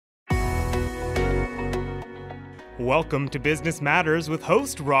Welcome to Business Matters with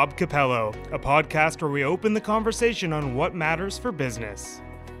host Rob Capello, a podcast where we open the conversation on what matters for business.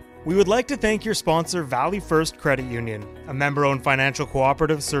 We would like to thank your sponsor, Valley First Credit Union, a member-owned financial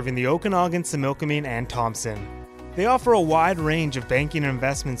cooperative serving the Okanagan, Similkameen, and Thompson. They offer a wide range of banking and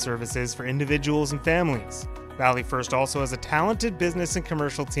investment services for individuals and families. Valley First also has a talented business and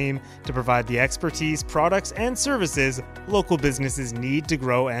commercial team to provide the expertise, products, and services local businesses need to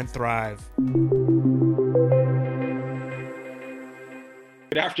grow and thrive.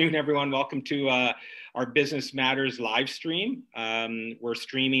 Good afternoon, everyone. Welcome to our Business Matters live stream. We're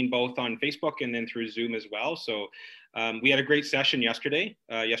streaming both on Facebook and then through Zoom as well. So we had a great session yesterday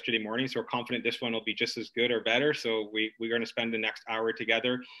morning. So we're confident this one will be just as good or better. So we're going to spend the next hour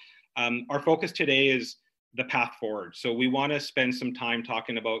together. Our focus today is the path forward. So we want to spend some time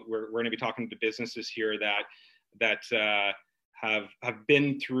talking about, we're going to be talking to businesses here that have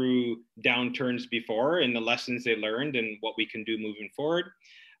been through downturns before and the lessons they learned and what we can do moving forward.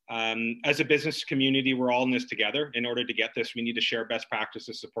 As a business community, we're all in this together. In order to get this, we need to share best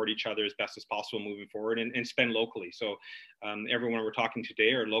practices, support each other as best as possible moving forward, and spend locally. So everyone we're talking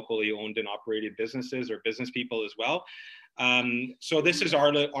today are locally owned and operated businesses or business people as well. So this is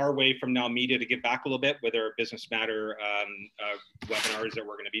our way from Now Media to give back a little bit with our Business Matter webinars that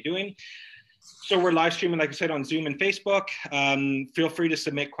we're going to be doing. So we're live streaming, like I said, on Zoom and Facebook. Feel free to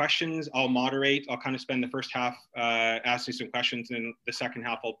submit questions. I'll moderate. I'll kind of spend the first half asking some questions, and then the second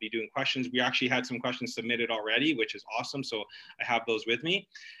half I'll be doing questions. We actually had some questions submitted already, which is awesome. So I have those with me.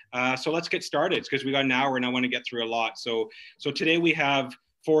 So let's get started because we got an hour and I want to get through a lot. So today we have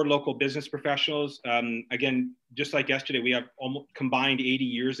 4 local business professionals. Again, just like yesterday, we have almost combined 80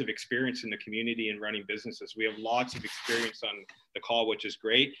 years of experience in the community and running businesses. We have lots of experience on the call, which is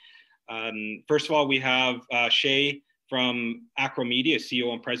great. First of all, we have Shay from Acromedia,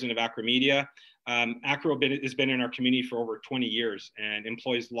 CEO and president of Acromedia. Acro has been in our community for over 20 years and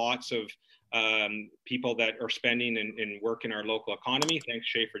employs lots of people that are spending and work in our local economy. Thanks,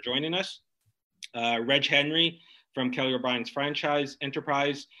 Shay, for joining us. Reg Henry from Kelly O'Brien's Franchise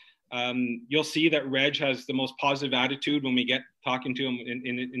Enterprise. You'll see that Reg has the most positive attitude when we get talking to him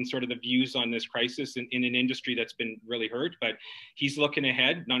in sort of the views on this crisis in an industry that's been really hurt, but he's looking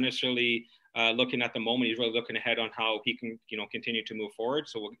ahead, not necessarily looking at the moment. He's really looking ahead on how he can, continue to move forward.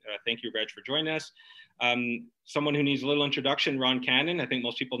 So thank you, Reg, for joining us. Someone who needs a little introduction, Ron Cannon. I think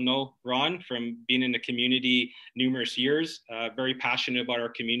most people know Ron from being in the community numerous years, very passionate about our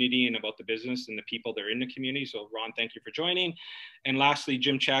community and about the business and the people that are in the community. So Ron, thank you for joining. And lastly,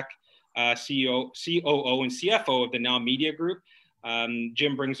 Jim Check, CEO, COO, and CFO of the Now Media Group.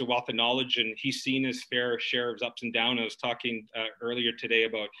 Jim brings a wealth of knowledge and he's seen his fair share of ups and downs. I was talking earlier today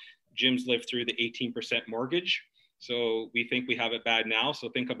about Jim's lived through the 18% mortgage. So we think we have it bad now. So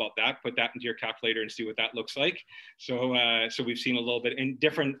think about that, put that into your calculator and see what that looks like. So we've seen a little bit in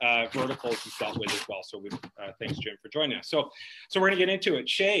different verticals he's dealt with as well. So thanks, Jim, for joining us. So we're going to get into it.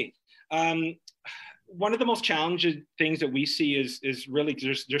 Shay, one of the most challenging things that we see is really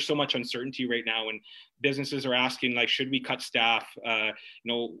there's so much uncertainty right now, and businesses are asking, like, should we cut staff?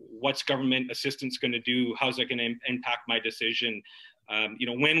 What's government assistance going to do? How's it going to impact my decision?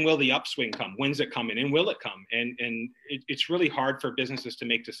 When will the upswing come? When's it coming? And will it come? And it's really hard for businesses to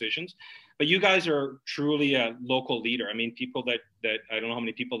make decisions. But you guys are truly a local leader. I mean, people that I don't know how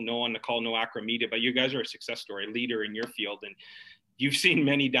many people know on the call know Acromedia, but you guys are a success story, leader in your field. And you've seen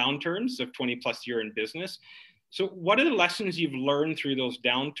many downturns of 20 plus year in business. So what are the lessons you've learned through those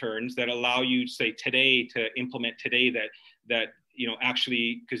downturns that allow you, say, today to implement today that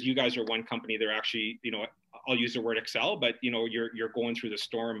actually, because you guys are one company, they're actually, I'll use the word excel, but you're going through the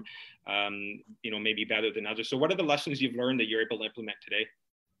storm, maybe better than others. So what are the lessons you've learned that you're able to implement today?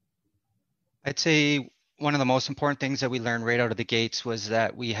 I'd say one of the most important things that we learned right out of the gates was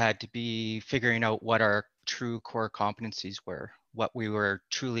that we had to be figuring out what our true core competencies were, what we were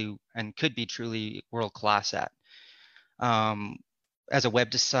truly and could be truly world class at. As a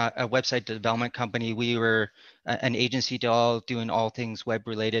website development company, we were an agency doing all things web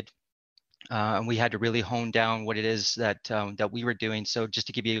related. And we had to really hone down what it is that we were doing. So just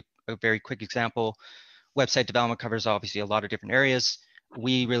to give you a very quick example, website development covers obviously a lot of different areas.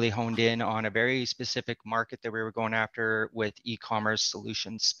 We really honed in on a very specific market that we were going after with e-commerce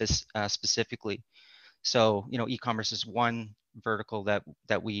solutions specifically. So, e-commerce is one vertical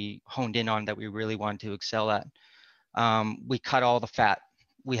that we honed in on that we really wanted to excel at. We cut all the fat.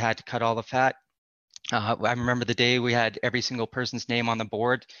 We had to cut all the fat. I remember the day we had every single person's name on the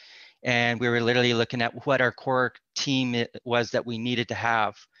board, and we were literally looking at what our core team was that we needed to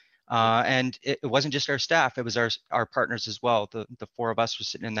have. And it wasn't just our staff, it was our partners as well. The 4 of us were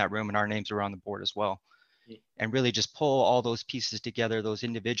sitting in that room and our names were on the board as well. and really just pull all those pieces together, those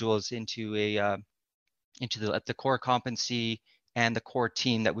individuals into the core competency and the core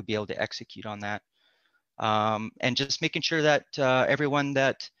team that would be able to execute on that. And just making sure that everyone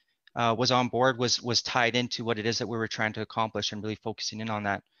that was on board was tied into what it is that we were trying to accomplish and really focusing in on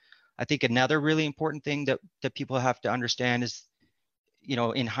that. I think another really important thing that people have to understand is,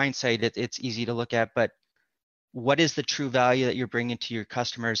 in hindsight, it's easy to look at, but what is the true value that you're bringing to your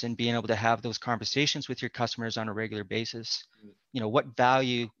customers, and being able to have those conversations with your customers on a regular basis? What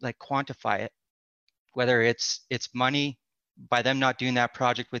value, like quantify it, whether it's money by them not doing that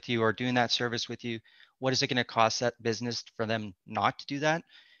project with you or doing that service with you. What is it going to cost that business for them not to do that?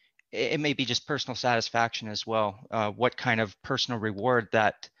 It may be just personal satisfaction as well. What kind of personal reward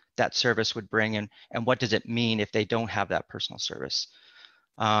that service would bring, and what does it mean if they don't have that personal service?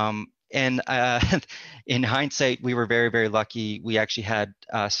 And in hindsight, we were very, very lucky. We actually had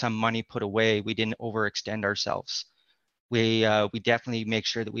some money put away. We didn't overextend ourselves. We definitely make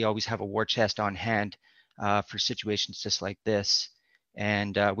sure that we always have a war chest on hand for situations just like this.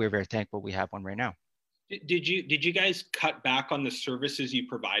 And we're very thankful we have one right now. Did you guys cut back on the services you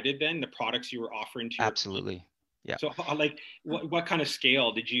provided then, the products you were offering to your Absolutely. clients? Yeah. So like what kind of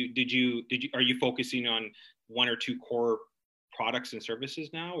scale are you focusing on one or two core products and services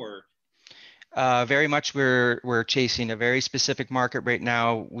now, or? Very much we're chasing a very specific market right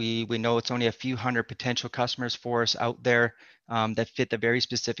now. We know it's only a few hundred potential customers for us out there that fit the very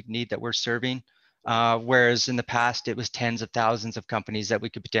specific need that we're serving. Whereas in the past, it was tens of thousands of companies that we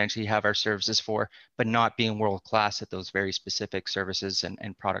could potentially have our services for, but not being world-class at those very specific services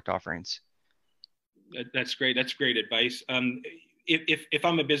and product offerings. That's great. That's great advice. If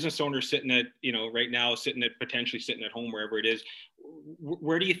I'm a business owner sitting at, right now, potentially sitting at home, wherever it is,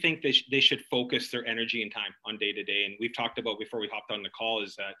 where do you think they should focus their energy and time on day to day? And we've talked about before we hopped on the call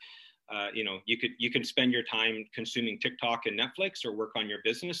is that, you can spend your time consuming TikTok and Netflix or work on your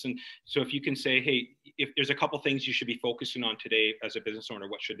business. And so if you can say, hey, if there's a couple things you should be focusing on today as a business owner,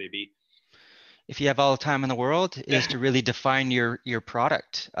 what should they be? If you have all the time in the world, is to really define your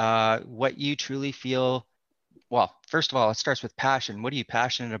product, what you truly feel. Well, first of all, it starts with passion. What are you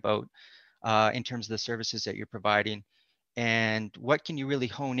passionate about in terms of the services that you're providing? And what can you really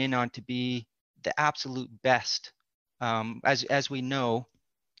hone in on to be the absolute best? As we know,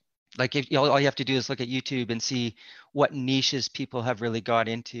 like all you have to do is look at YouTube and see what niches people have really got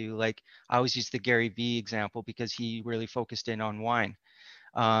into. Like I always use the Gary Vee example because he really focused in on wine.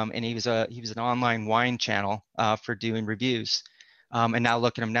 And he was an online wine channel for doing reviews. And now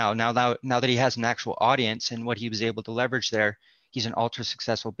look at him now. Now that he has an actual audience and what he was able to leverage there, he's an ultra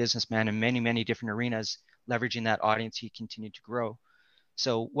successful businessman in many, many different arenas. Leveraging that audience, he continued to grow.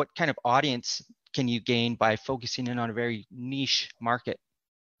 So what kind of audience can you gain by focusing in on a very niche market?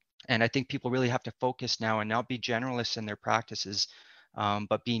 And I think people really have to focus now and not be generalists in their practices,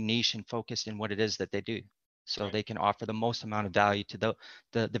 but be niche and focused in what it is that they do. So they can offer the most amount of value to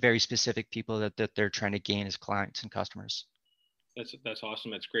the very specific people that they're trying to gain as clients and customers. That's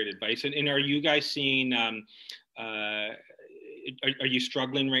awesome. That's great advice. And are you guys seeing, are you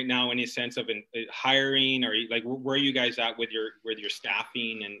struggling right now in a sense of hiring, or like where are you guys at with your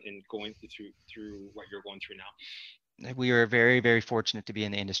staffing and going through what you're going through now? We are very, very fortunate to be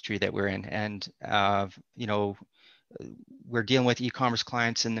in the industry that we're in. And, we're dealing with e-commerce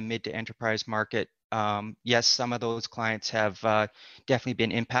clients in the mid to enterprise market. Yes, some of those clients have definitely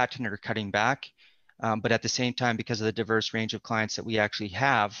been impacted and are cutting back. But at the same time, because of the diverse range of clients that we actually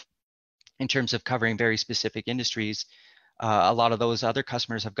have in terms of covering very specific industries, a lot of those other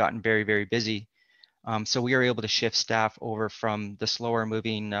customers have gotten very, very busy. So we are able to shift staff over from the slower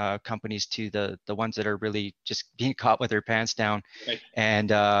moving companies to the ones that are really just being caught with their pants down, right, and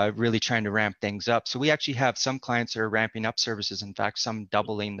really trying to ramp things up. So we actually have some clients that are ramping up services. In fact, some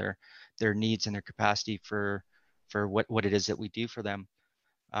doubling their needs and their capacity for what it is that we do for them.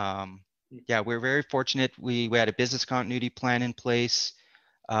 Yeah, we're very fortunate. We had a business continuity plan in place.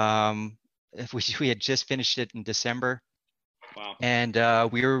 If we had just finished it in December. Wow. And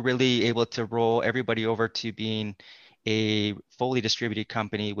we were really able to roll everybody over to being a fully distributed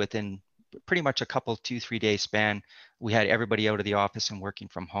company within pretty much a couple 2-3 day span. We had everybody out of the office and working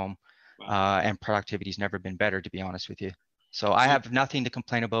from home. Wow. And productivity's never been better, to be honest with you. So I have nothing to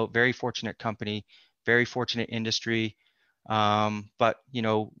complain about. Very fortunate company, very fortunate industry. But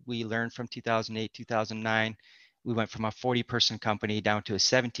we learned from 2008, 2009. We went from a 40-person company down to a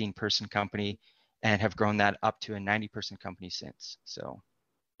 17-person company, and have grown that up to a 90-person company since. So,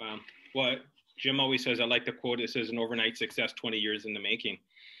 wow. Well, Jim always says, I like the quote. It says, an overnight success, 20 years in the making.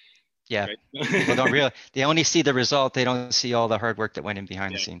 Yeah. Right? People don't realize, they only see the result. They don't see all the hard work that went in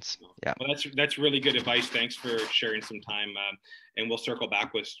behind the scenes. Yeah. Well, that's really good advice. Thanks for sharing some time. And we'll circle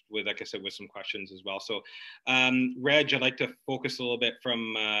back with, like I said, with some questions as well. So, Reg, I'd like to focus a little bit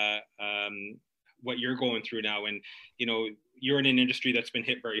from what you're going through now. And, you know, you're in an industry that's been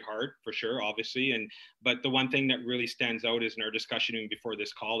hit very hard, for sure, obviously. But the one thing that really stands out is in our discussion before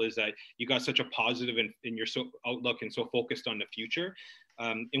this call is that you got such a positive in your outlook and so focused on the future.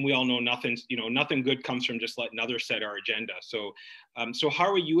 And we all know nothing good comes from just letting others set our agenda. So, so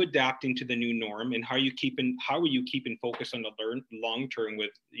how are you adapting to the new norm, and how are you keeping focus on the long term with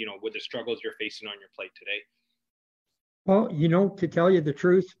the struggles you're facing on your plate today? Well, to tell you the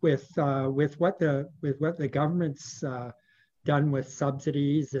truth, with what the government's done with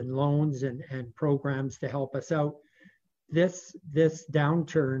subsidies and loans and programs to help us out, this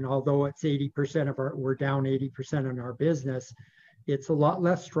downturn, although it's 80% we're down 80% on our business, it's a lot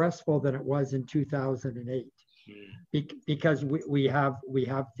less stressful than it was in 2008, because we have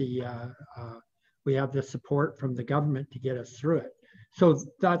the support from the government to get us through it. So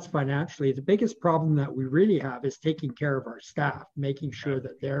that's financially. The biggest problem that we really have is taking care of our staff, making sure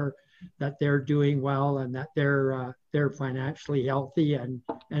that they're doing well and that they're financially healthy and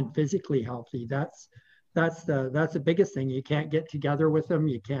physically healthy. That's the biggest thing. You can't get together with them.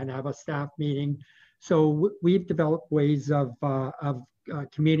 You can't have a staff meeting. So we've developed ways of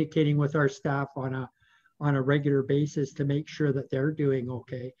communicating with our staff on a regular basis to make sure that they're doing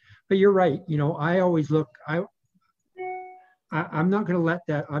okay. But you're right. I always look. I'm not going to let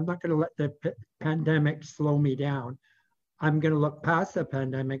the pandemic slow me down. I'm going to look past the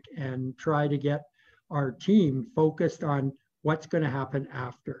pandemic and try to get our team focused on what's going to happen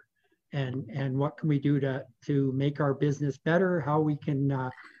after, and what can we do to make our business better, how we can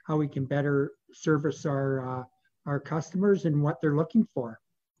better service our customers and what they're looking for.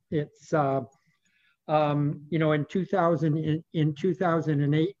 It's in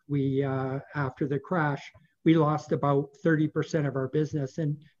 2008, we after the crash, we lost about 30% of our business,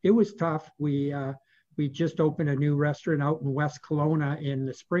 and it was tough. We just opened a new restaurant out in West Kelowna in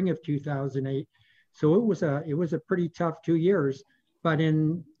the spring of 2008, so it was a pretty tough 2 years. But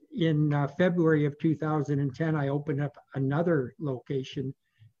in February of 2010, I opened up another location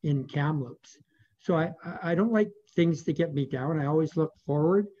in Kamloops. So I don't like things to get me down. I always look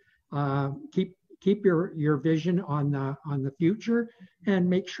forward. Keep your vision on the future, and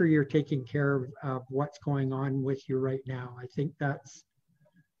make sure you're taking care of what's going on with you right now. I think that's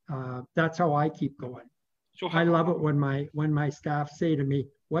how I keep going. So I love it when my staff say to me,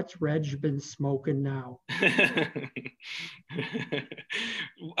 "What's Reg been smoking now?"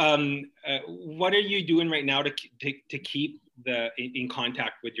 What are you doing right now to keep in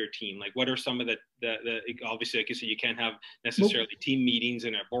contact with your team? Like, what are some of the obviously, like you said, you can't have necessarily team meetings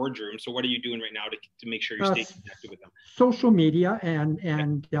in a boardroom. So what are you doing right now to make sure you stay connected with them? Social media,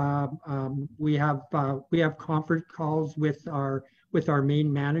 and we have conference calls with our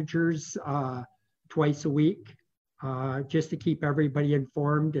main managers twice a week, just to keep everybody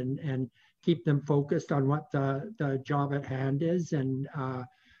informed and keep them focused on what the job at hand is. And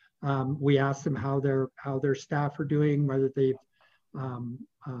we ask them how their staff are doing, whether they've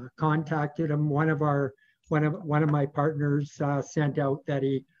contacted them. One of my partners sent out that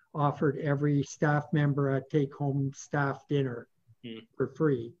he offered every staff member a take-home staff dinner for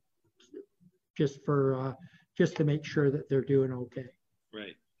free, just to make sure that they're doing okay.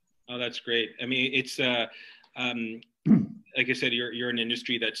 Right. Oh, that's great. I mean, it's like I said, you're an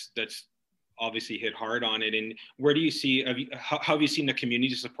industry that's obviously hit hard on it. And where do you see, how have you seen the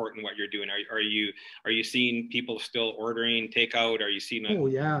community support in what you're doing? Are you seeing people still ordering takeout? Are you seeing Oh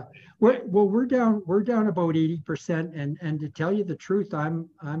yeah. We're down about 80%. And to tell you the truth, I'm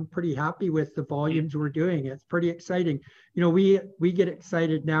pretty happy with the volumes we're doing. It's pretty exciting. We get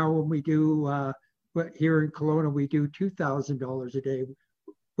excited now when we do, here in Kelowna, we do $2,000 a day,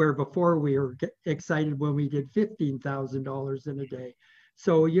 where before we were excited when we did $15,000 in a day.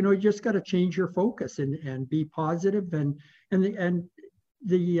 So, you just got to change your focus and be positive. And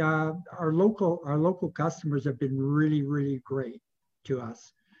our local customers have been really, really great to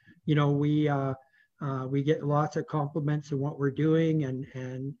us. We get lots of compliments on what we're doing, and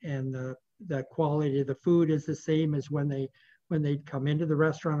the quality of the food is the same as when they come into the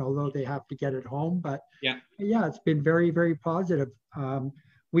restaurant, although they have to get it home. But yeah, it's been very, very positive.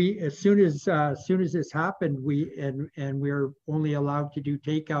 As soon as this happened, we're only allowed to do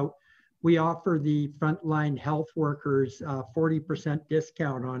takeout. We offer the frontline health workers 40%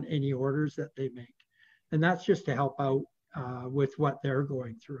 discount on any orders that they make, and that's just to help out with what they're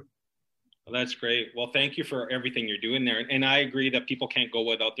going through. Well, that's great. Well, thank you for everything you're doing there. And I agree that people can't go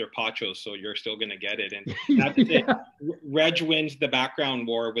without their pachos, so you're still going to get it. And that's the thing. Reg wins the background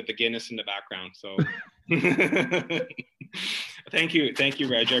war with the Guinness in the background. So thank you,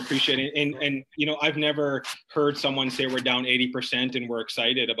 Reg. I appreciate it. And you know, I've never heard someone say we're down 80% and we're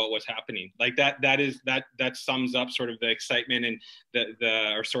excited about what's happening. Like that sums up sort of the excitement and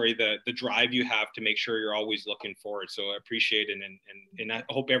the drive you have to make sure you're always looking forward. So I appreciate it, and I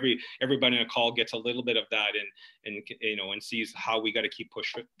hope everybody on a call gets a little bit of that and you know, and sees how we got to keep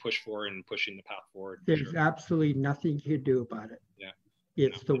push forward and pushing the path forward. There's absolutely nothing you can do about it. Yeah.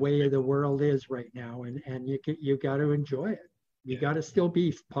 It's the way the world is right now, and you got to enjoy it. You got to still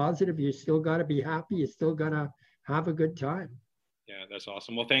be positive. You still got to be happy. You still got to have a good time. Yeah, that's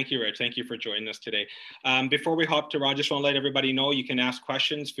awesome. Well, thank you, Reg. Thank you for joining us today. Before we hop to Rod, just want to let everybody know you can ask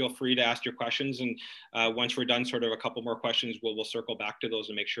questions. Feel free to ask your questions. And once we're done, sort of a couple more questions, we'll circle back to those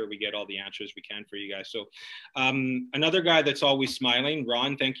and make sure we get all the answers we can for you guys. So another guy that's always smiling,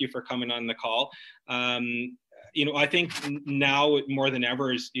 Ron, thank you for coming on the call. You know, I think now more than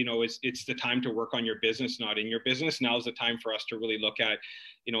ever is, you know, it's the time to work on your business, not in your business. Now is the time for us to really look at,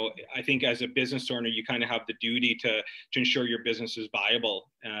 you know, I think as a business owner, you kind of have the duty to ensure your business is viable.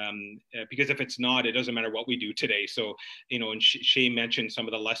 Because if it's not, it doesn't matter what we do today. So, you know, and Shay mentioned some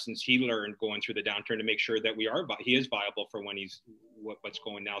of the lessons he learned going through the downturn to make sure that he is viable for when he's what's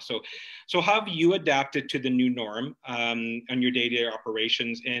going now. So how have you adapted to the new norm on your day-to-day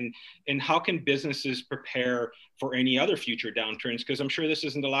operations, and how can businesses prepare for any other future downturns? Because I'm sure this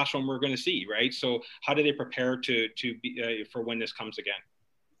isn't the last one we're going to see, right? So how do they prepare to be for when this comes again?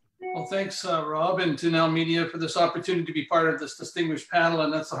 Well, thanks, Rob, and to Now Media for this opportunity to be part of this distinguished panel.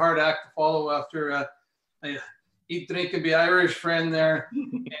 And that's a hard act to follow after I eat, drink, and be Irish friend there.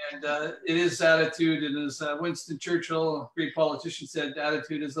 And it is attitude. And as Winston Churchill, a great politician, said,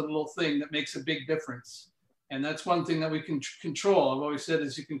 attitude is a little thing that makes a big difference. And that's one thing that we can control. I've always said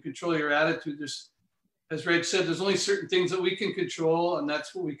is you can control your attitude. As Reg said, there's only certain things that we can control, and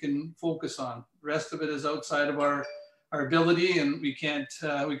that's what we can focus on. The rest of it is outside of our ability, and we can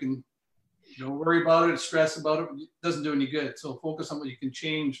worry about it, stress about it. It doesn't do any good. So focus on what you can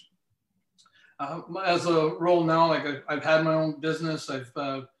change. As a role now, like I've had my own business. I've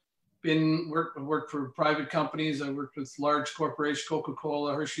worked for private companies. I worked with large corporations,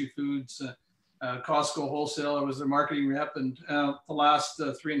 Coca-Cola, Hershey Foods, Costco Wholesale. I was their marketing rep, and the last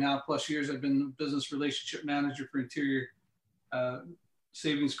 3.5+ years, I've been the business relationship manager for Interior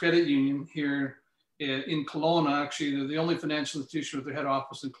Savings Credit Union here in Kelowna. Actually, they're the only financial institution with their head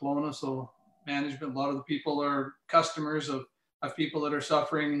office in Kelowna. So management, a lot of the people are customers of people that are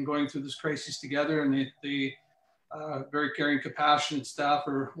suffering and going through this crisis together. And they very caring, compassionate staff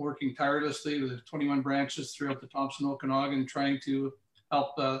are working tirelessly with 21 branches throughout the Thompson Okanagan, trying to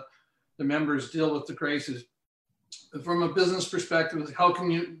help the members deal with the crisis. From a business perspective, how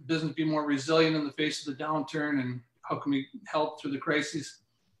can business be more resilient in the face of the downturn, and how can we help through the crisis?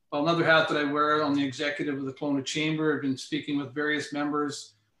 Well, another hat that I wear on the executive of the Kelowna Chamber, I've been speaking with various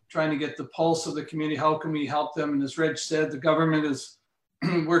members, trying to get the pulse of the community. How can we help them? And as Reg said, the government is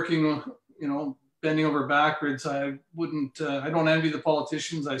working, bending over backwards. I don't envy the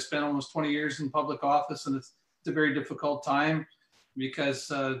politicians. I spent almost 20 years in public office, and it's a very difficult time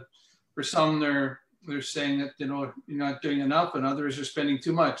because for some they're saying that, you're not doing enough, and others are spending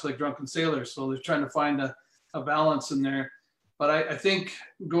too much, like drunken sailors. So they're trying to find a balance in there. But I think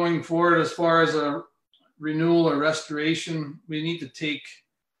going forward, as far as a renewal or restoration, we need to take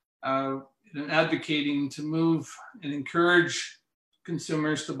advocating to move and encourage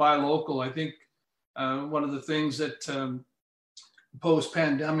consumers to buy local. I think one of the things that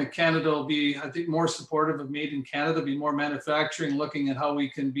post-pandemic Canada will be, I think, more supportive of made in Canada, be more manufacturing, looking at how we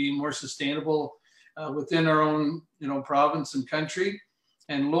can be more sustainable within our own, province and country.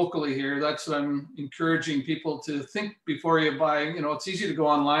 And locally here, that's what I'm encouraging people to think before you buy. It's easy to go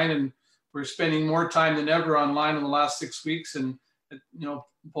online, and we're spending more time than ever online in the last 6 weeks. And,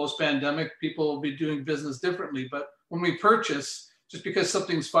 post-pandemic, people will be doing business differently. But when we purchase, just because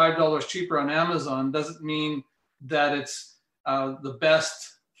something's $5 cheaper on Amazon doesn't mean that it's the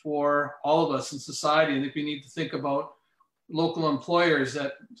best for all of us in society. I think we need to think about local employers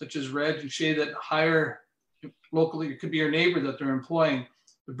that, such as Reg and Shay, that hire locally. It could be your neighbor that they're employing.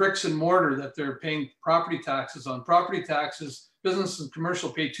 The bricks and mortar that they're paying property taxes on. Property taxes, business and commercial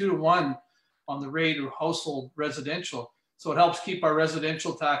pay 2 to 1 on the rate of household residential. So it helps keep our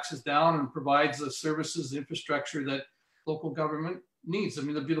residential taxes down and provides the services, the infrastructure that local government needs. I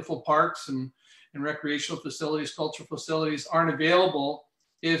mean, the beautiful parks and recreational facilities, cultural facilities aren't available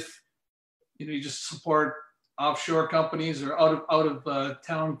if you just support offshore companies or out of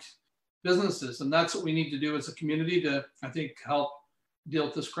town businesses. And that's what we need to do as a community to, I think, help deal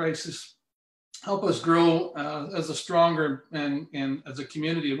with this crisis, help us grow as a stronger and as a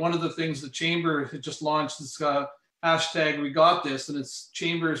community. And one of the things the Chamber had just launched is hashtag We Got This, and it's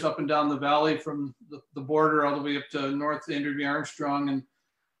chambers up and down the valley from the border all the way up to North Andrew B. Armstrong, and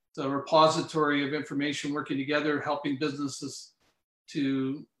the repository of information working together, helping businesses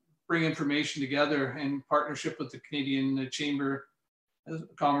to bring information together in partnership with the Canadian Chamber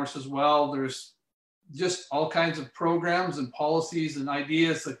of Commerce as well. There's just all kinds of programs and policies and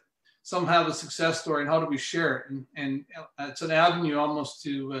ideas that some have a success story, and how do we share it? And it's an avenue almost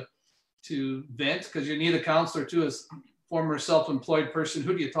to vent, because you need a counselor too. As former self-employed person,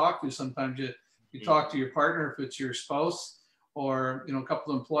 who do you talk to? Sometimes you talk to your partner if it's your spouse, or a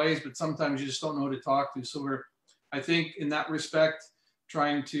couple of employees, but sometimes you just don't know who to talk to. So we're, I think, in that respect,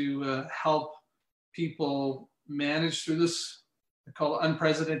 trying to help people manage through this. I call it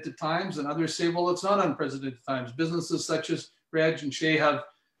unprecedented times, and others say, well, it's not unprecedented times. Businesses such as Reg and Shay have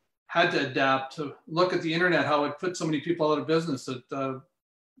had to adapt to look at the internet, how it put so many people out of business. At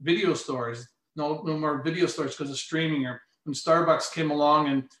video stores, no more video stores because of streaming. Or when Starbucks came along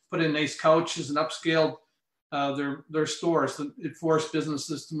and put in nice couches and upscaled their stores, it forced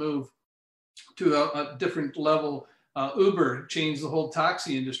businesses to move to a different level. Uber changed the whole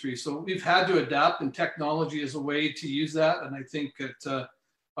taxi industry. So we've had to adapt, and technology is a way to use that. And I think that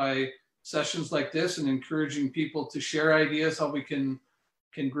by sessions like this and encouraging people to share ideas, how we can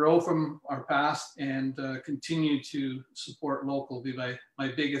grow from our past and continue to support local, be my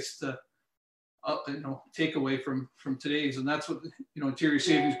biggest takeaway from today's. And that's what Ontario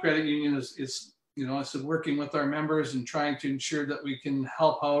Savings Credit Union is I said, working with our members and trying to ensure that we can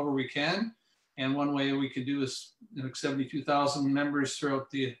help however we can. And one way we could do is 72,000 members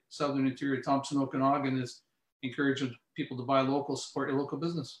throughout the Southern Interior, Thompson, Okanagan, is encouraging people to buy local, support your local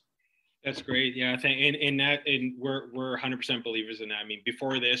business. That's great. Yeah, I think and we're 100% believers in that. I mean,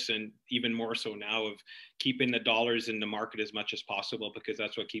 before this, and even more so now, of keeping the dollars in the market as much as possible, because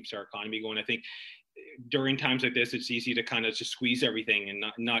that's what keeps our economy going. I think during times like this, it's easy to kind of just squeeze everything and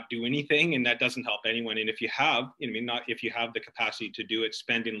not do anything, and that doesn't help anyone. And if you have, if you have the capacity to do it,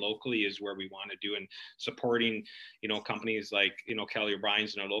 spending locally is where we want to do, and supporting, companies like, Kelly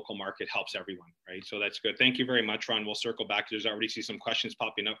O'Brien's in our local market helps everyone, right? So that's good. Thank you very much, Ron. We'll circle back. There's already some questions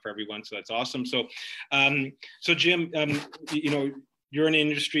popping up for everyone, so that's awesome. So, so Jim, you're in an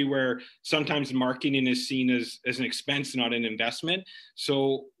industry where sometimes marketing is seen as an expense, not an investment.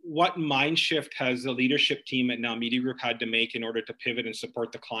 So what mind shift has the leadership team at Now Media Group had to make in order to pivot and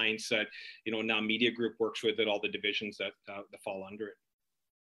support the clients that, Now Media Group works with, at all the divisions that fall under it?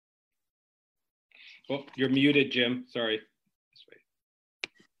 Oh, you're muted, Jim. Sorry.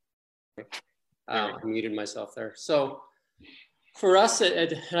 I muted myself there. So for us,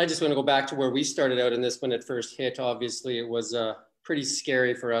 and I just want to go back to where we started out in this when it first hit. Obviously, it was pretty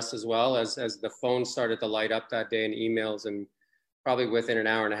scary for us as well, as the phone started to light up that day, and emails, and probably within an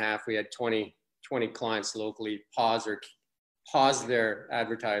hour and a half, we had 20 clients locally pause their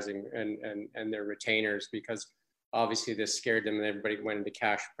advertising and their retainers, because obviously this scared them and everybody went into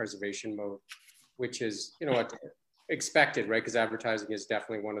cash preservation mode, which is, expected, right? Because advertising is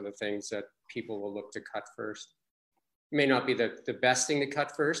definitely one of the things that people will look to cut first. It may not be the best thing to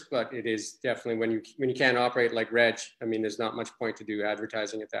cut first, but it is definitely when you can't operate like Reg. I mean, there's not much point to do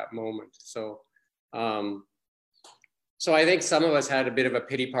advertising at that moment. So, so I think some of us had a bit of a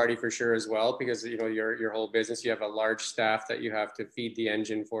pity party for sure as well, because your whole business, you have a large staff that you have to feed the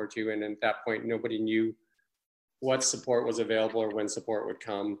engine for too, and at that point, nobody knew what support was available or when support would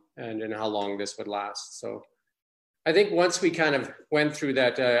come, and how long this would last. So I think once we kind of went through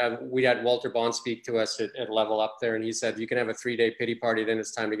that, we had Walter Bond speak to us at Level Up there, and he said, you can have a 3-day pity party, then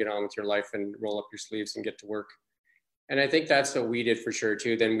it's time to get on with your life and roll up your sleeves and get to work. And I think that's what we did for sure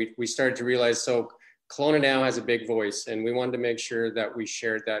too. Then we started to realize, so Kelowna now has a big voice, and we wanted to make sure that we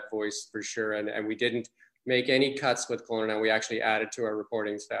shared that voice for sure. And we didn't make any cuts with Kelowna Now. We actually added to our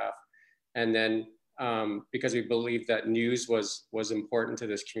reporting staff. And then because we believed that news was important to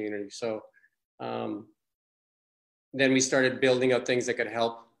this community. So then we started building out things that could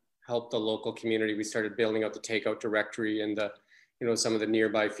help the local community. We started building out the takeout directory and some of the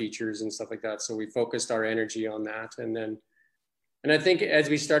nearby features and stuff like that. So we focused our energy on that. And I think as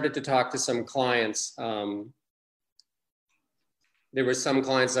we started to talk to some clients, there were some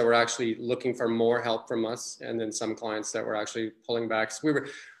clients that were actually looking for more help from us, and then some clients that were actually pulling back. So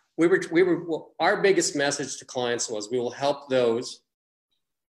our biggest message to clients was, we will help those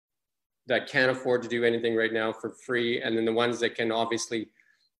that can't afford to do anything right now for free, and then the ones that can obviously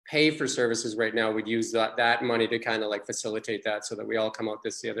pay for services right now, we'd use that money to kind of like facilitate that so that we all come out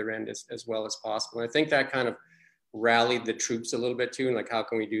the other end as well as possible. And I think that kind of rallied the troops a little bit too, and like, how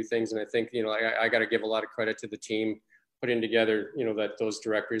can we do things? And I think, you know, I got to give a lot of credit to the team putting together, you know, that those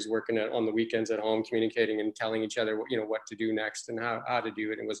directors working on the weekends at home, communicating and telling each other, you know, what to do next and how to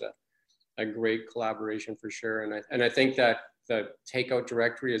do it. It was a great collaboration for sure. And I think that the takeout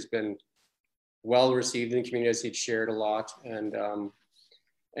directory has been well received in the community. It's shared a lot. And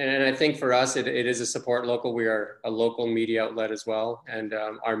I think for us, it is a support local. We are a local media outlet as well. And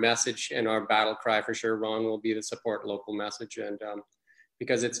our message and our battle cry for sure, Ron, will be the support local message. And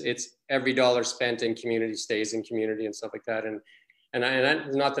because it's every dollar spent in community stays in community and stuff like that. And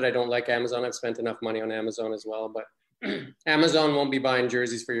not that I don't like Amazon. I've spent enough money on Amazon as well, but Amazon won't be buying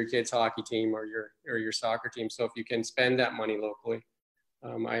jerseys for your kids' hockey team or your soccer team. So if you can spend that money locally,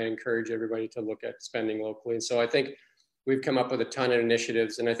 I encourage everybody to look at spending locally. And so I think we've come up with a ton of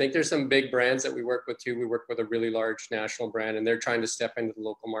initiatives, and I think there's some big brands that we work with too. We work with a really large national brand, and they're trying to step into the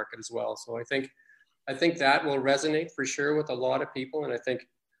local market as well. So I think that will resonate for sure with a lot of people. And I think,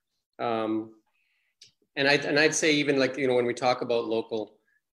 and I'd say even like, you know, when we talk about local,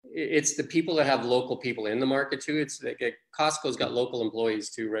 it's the people that have local people in the market too. It's like Costco's got local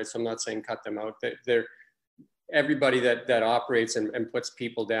employees too, right? So I'm not saying cut them out. They're everybody that operates and puts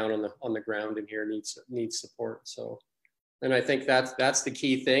people down on the ground in here needs support. So, and I think that's the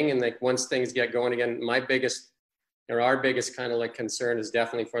key thing. And like once things get going again, our biggest kind of like concern is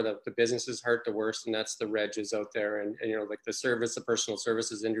definitely for the businesses hurt the worst, and that's the regs out there, and you know, like the personal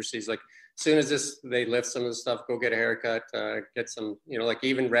services industries. Like as soon as they lift some of the stuff, go get a haircut, get some, you know, like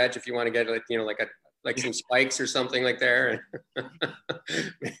even reg if you want to get like, you know, like some spikes or something like there,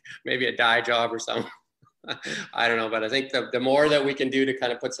 maybe a dye job or something. I don't know, but I think the more that we can do to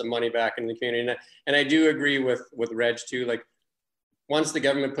kind of put some money back in the community, and I do agree with Reg too. Like once the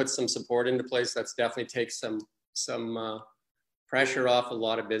government puts some support into place, that's definitely takes some pressure off a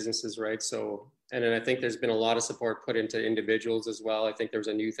lot of businesses, right? So, and then I think there's been a lot of support put into individuals as well. I think there was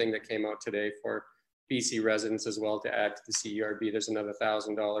a new thing that came out today for BC residents as well to add to the CERB. There's another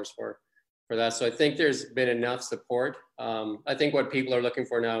 $1,000 for that. So I think there's been enough support. I think what people are looking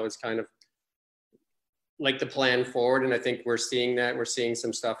for now is kind of like the plan forward. And I think we're seeing that. We're seeing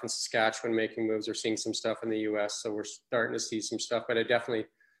some stuff in Saskatchewan making moves. We're seeing some stuff in the US. So we're starting to see some stuff, but I definitely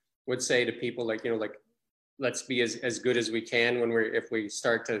would say to people like, you know, like, let's be as good as we can if we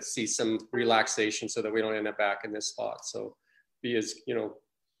start to see some relaxation so that we don't end up back in this spot. So be as, you know,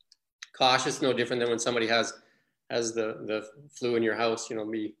 cautious, no different than when somebody has the flu in your house, you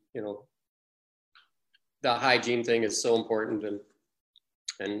know, the hygiene thing is so important and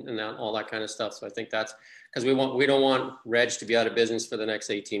that, all that kind of stuff. So I think that's because we don't want Reg to be out of business for the next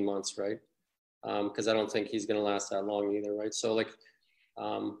 18 months, right? Because I don't think he's going to last that long either, right? So like,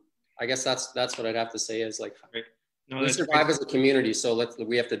 I guess that's what I'd have to say is like, we survive as a community, so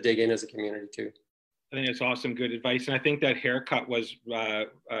we have to dig in as a community too. I think it's awesome, good advice, and I think that haircut was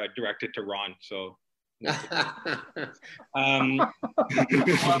directed to Ron. So. Rob and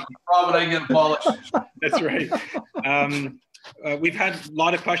I get polished. That's right. We've had a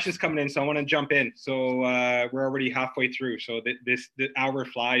lot of questions coming in, so I want to jump in. So we're already halfway through. So the hour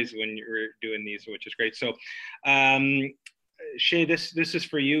flies when you're doing these, which is great. So Shay, this is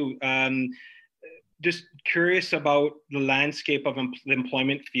for you. Just curious about the landscape of the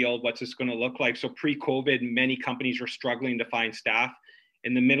employment field. What's this going to look like? So pre-COVID, many companies were struggling to find staff.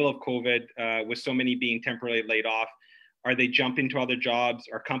 In the middle of COVID, with so many being temporarily laid off, are they jumping to other jobs?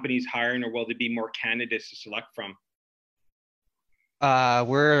 Are companies hiring, or will there be more candidates to select from?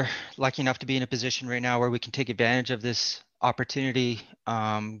 We're lucky enough to be in a position right now where we can take advantage of this opportunity,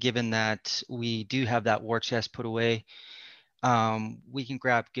 given that we do have that war chest put away. We can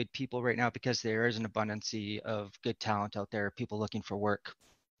grab good people right now because there is an abundance of good talent out there, people looking for work.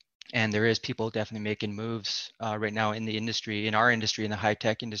 And there is people definitely making moves right now in the industry, in our industry, in the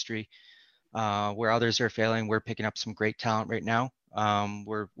high-tech industry, where others are failing. We're picking up some great talent right now.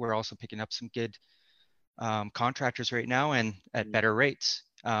 We're also picking up some good contractors right now and at better rates.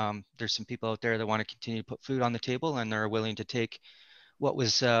 There's some people out there that want to continue to put food on the table, and they're willing to take what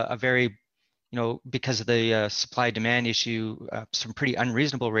was a very, you know, because of the supply-demand issue, some pretty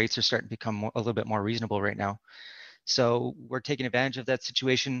unreasonable rates are starting to become a little bit more reasonable right now. So we're taking advantage of that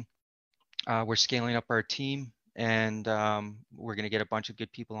situation. We're scaling up our team, and we're going to get a bunch of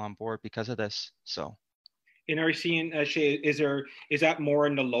good people on board because of this. So, and are you seeing, Shay, is that more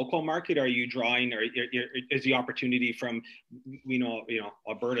in the local market? Are you drawing, or is the opportunity from, you know,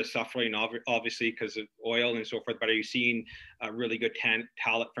 Alberta suffering obviously because of oil and so forth? But are you seeing really good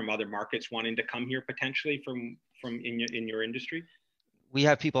talent from other markets wanting to come here potentially from in your industry? We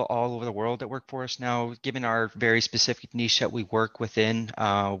have people all over the world that work for us now. Given our very specific niche that we work within,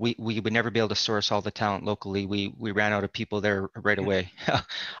 we would never be able to source all the talent locally. We ran out of people there right away.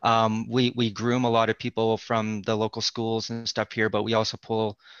 We groom a lot of people from the local schools and stuff here, but we also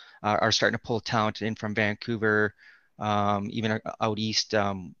are starting to pull talent in from Vancouver, even out east.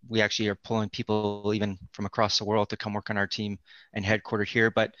 We actually are pulling people even from across the world to come work on our team and headquartered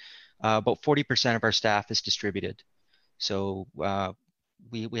here. But about 40% of our staff is distributed. So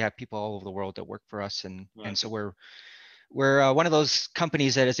we have people all over the world that work for us, and so we're one of those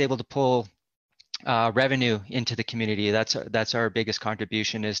companies that is able to pull revenue into the community. That's our biggest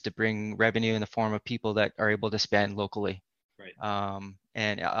contribution, is to bring revenue in the form of people that are able to spend locally. Right.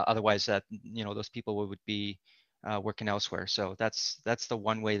 And otherwise, that those people would be working elsewhere. So that's the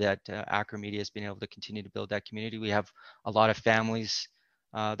one way that Acromedia has been able to continue to build that community. We have a lot of families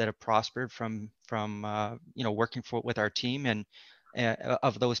that have prospered from working with our team, and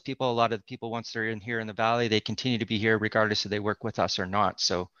of those people, a lot of the people, once they're in here in the Valley, they continue to be here regardless if they work with us or not.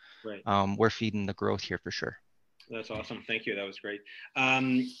 So right. We're feeding the growth here for sure. That's awesome. Thank you. That was great.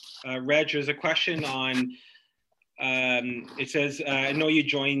 Reg, there's a question on, it says, I know you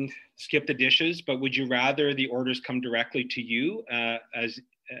joined Skip the Dishes, but would you rather the orders come directly to you as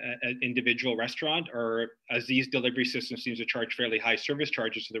an individual restaurant, or as these delivery systems seem to charge fairly high service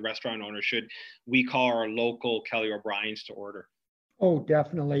charges to the restaurant owner, should we call our local Kelly O'Brien's to order? Oh,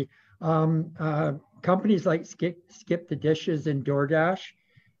 definitely. Companies like Skip the Dishes and DoorDash,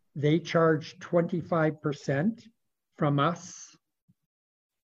 they charge 25% from us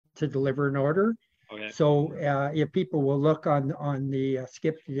to deliver an order. Okay. So if people will look on the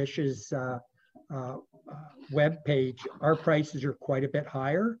Skip the Dishes web page, our prices are quite a bit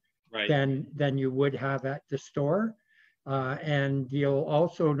higher right. than you would have at the store. And you'll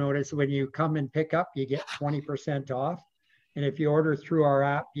also notice when you come and pick up, you get 20% off. And if you order through our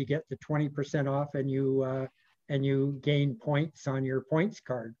app, you get the 20% off, and you gain points on your points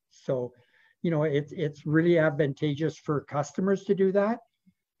card. So, it's really advantageous for customers to do that,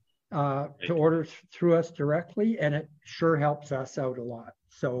 to order through us directly, and it sure helps us out a lot.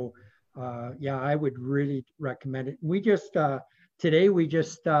 So, yeah, I would really recommend it. We just today we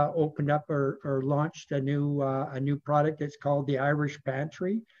just opened up or launched a new product. It's called the Irish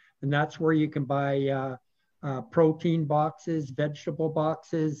Pantry, and that's where you can buy protein boxes, vegetable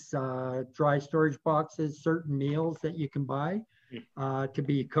boxes, dry storage boxes, certain meals that you can buy to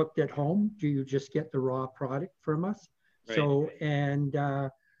be cooked at home. You just get the raw product from us. Right. So, and I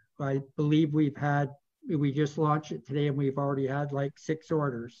believe we just launched it today, and we've already had like 6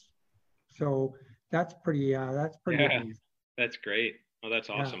 orders. So that's pretty amazing. That's great. Oh, that's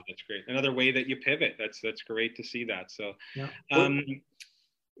awesome. Yeah. That's great. Another way that you pivot. That's great to see that. So, yeah.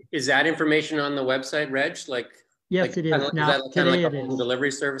 Is that information on the website, Reg? Yes, it is. Now, today it is.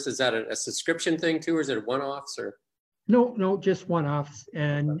 Delivery service. Is that a subscription thing too, or is it one-offs or? No, just one-offs.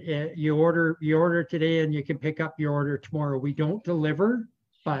 And you order today, and you can pick up your order tomorrow. We don't deliver,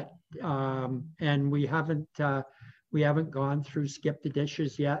 but and we haven't gone through Skip the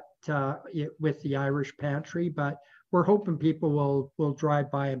Dishes yet with the Irish Pantry, but we're hoping people will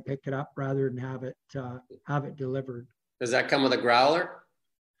drive by and pick it up rather than have it delivered. Does that come with a growler?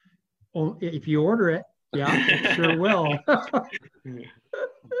 Oh, if you order it, yeah, it sure will. That's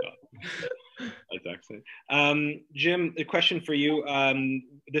excellent. Jim, a question for you.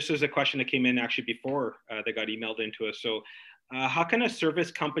 This is a question that came in actually before that got emailed into us. So how can a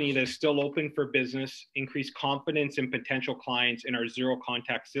service company that's still open for business increase confidence in potential clients in our zero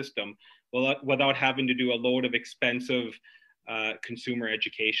contact system without having to do a load of expensive consumer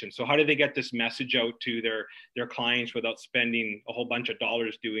education? So how do they get this message out to their clients without spending a whole bunch of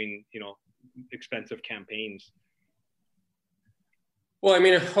dollars doing, expensive campaigns? Well, I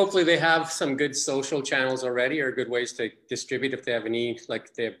mean, hopefully they have some good social channels already, or good ways to distribute. If they have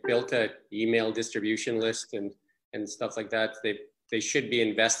they've built an email distribution list and stuff like that, they should be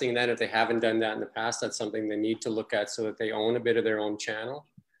investing in that. If they haven't done that in the past, that's something they need to look at, so that they own a bit of their own channel.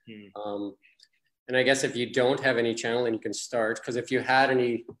 And I guess if you don't have any channel, then you can start, because if you had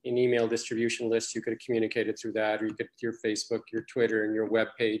an email distribution list, you could have communicated through that, or you could your Facebook, your Twitter, and your web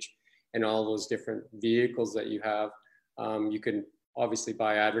page, and all those different vehicles that you have. You can obviously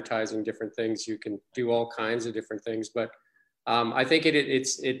buy advertising, different things. You can do all kinds of different things, but I think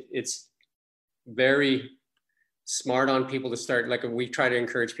it's very smart on people to start. Like, we try to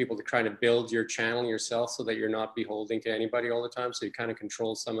encourage people to try to build your channel yourself, so that you're not beholden to anybody all the time. So you kind of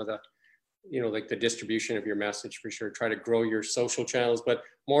control some of the, like the distribution of your message, for sure. Try to grow your social channels, but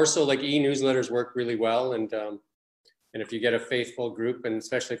more so like e-newsletters work really well. And And if you get a faithful group, and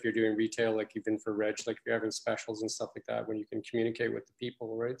especially if you're doing retail, like even for Reg, like if you're having specials and stuff like that, when you can communicate with the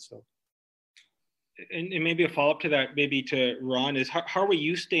people, right? So. And maybe a follow-up to that, maybe to Ron, is how are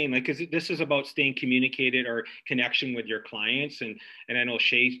you staying, like, because this is about staying communicated or connection with your clients, and I know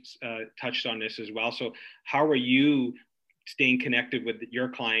Shay touched on this as well. So how are you staying connected with your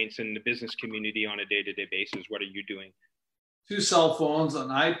clients and the business community on a day-to-day basis? What are you doing? 2 cell phones, an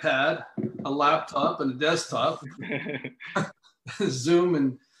iPad, a laptop, and a desktop, Zoom,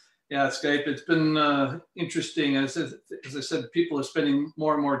 and Skype. It's been interesting. As I said, people are spending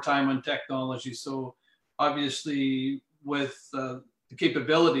more and more time on technology. So obviously, with the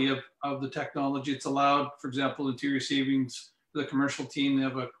capability of the technology, it's allowed, for example, Interior Savings, the commercial team, they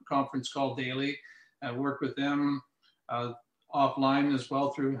have a conference call daily. I work with them offline as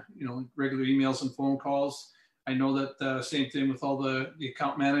well through regular emails and phone calls. I know that same thing with all the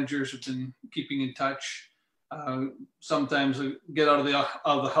account managers have been keeping in touch. Sometimes I get out of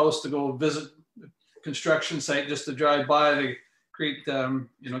the house to go visit the construction site just to drive by to create, get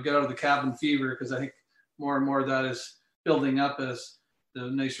out of the cabin fever, because I think more and more of that is building up as the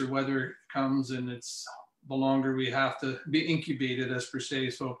nicer weather comes, and it's the longer we have to be incubated as per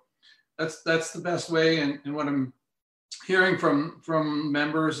se. So that's the best way. And what I'm hearing from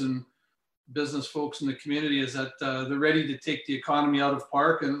members and business folks in the community is that they're ready to take the economy out of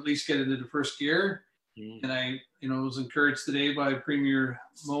park and at least get it into first gear. And I, was encouraged today by Premier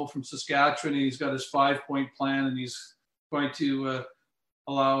Moe from Saskatchewan. He's got his 5-point plan, and he's going to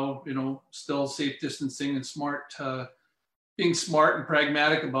allow, still safe distancing and being smart and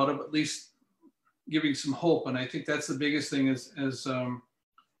pragmatic about it, but at least giving some hope. And I think that's the biggest thing, as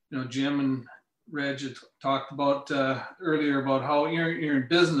Jim and Reg had talked about earlier about how you're in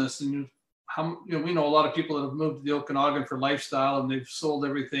business, and we know a lot of people that have moved to the Okanagan for lifestyle, and they've sold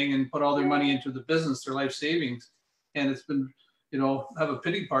everything and put all their money into the business, their life savings. And it's been, have a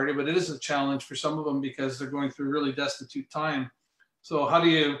pity party, but it is a challenge for some of them because they're going through a really destitute time. So how do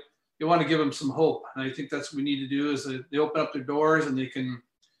you want to give them some hope? And I think that's what we need to do, is they open up their doors, and they can,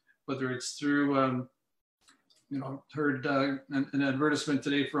 whether it's through, heard an advertisement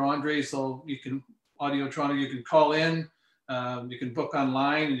today for Andre, so you can, Audiotronic, you can call in. You can book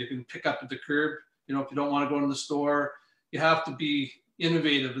online, and you can pick up at the curb. If you don't want to go to the store, you have to be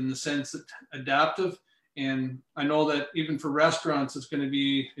innovative in the sense that adaptive. And I know that even for restaurants, it's going to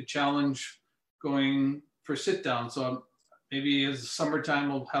be a challenge going for sit down. So maybe as summertime,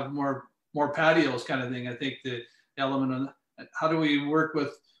 we'll have more patios kind of thing. I think the element of how do we work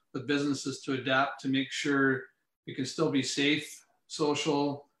with the businesses to adapt to make sure we can still be safe,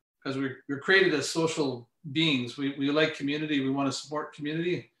 social, because we're created as social beings. We like community. We want to support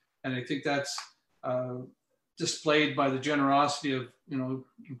community. And I think that's displayed by the generosity of,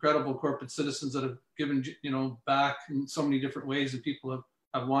 incredible corporate citizens that have given, back in so many different ways, that people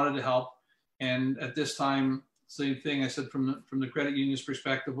have wanted to help. And at this time, same thing I said from the credit union's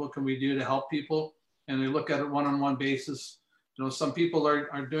perspective, what can we do to help people? And they look at it one-on-one basis. Some people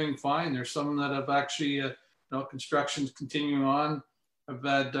are doing fine. There's some that have actually, construction's continuing on. I've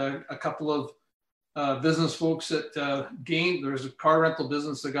had a couple of business folks that gained. There's a car rental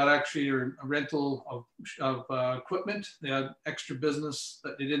business that got actually a rental of equipment. They had extra business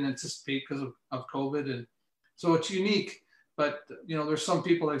that they didn't anticipate because of COVID. And so it's unique, but there's some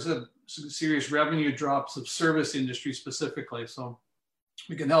people, like I said, serious revenue drops of service industry specifically. So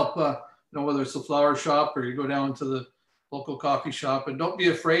we can help, whether it's a flower shop or you go down to the local coffee shop, and don't be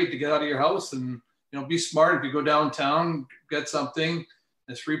afraid to get out of your house and, be smart. If you go downtown, get something,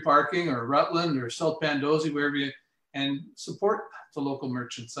 it's free parking, or Rutland or South Pandozi, wherever you, and support the local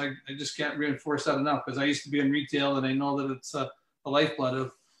merchants. I just can't reinforce that enough, because I used to be in retail, and I know that it's the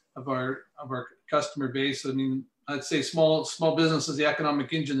lifeblood of our customer base. I mean, I'd say small business is the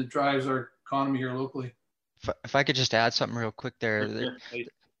economic engine that drives our economy here locally. If I could just add something real quick there.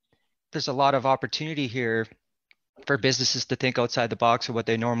 There's a lot of opportunity here for businesses to think outside the box of what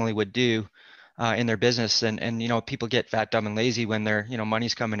they normally would do in their business. And people get fat, dumb, and lazy when their,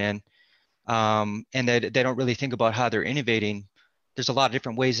 money's coming in. And they don't really think about how they're innovating. There's a lot of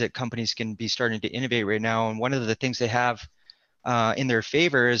different ways that companies can be starting to innovate right now. And one of the things they have in their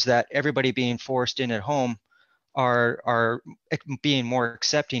favor is that everybody being forced in at home are being more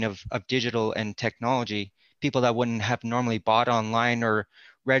accepting of digital and technology. People that wouldn't have normally bought online or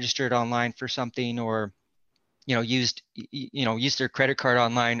registered online for something, or used their credit card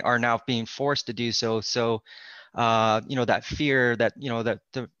online, are now being forced to do so. So that fear that that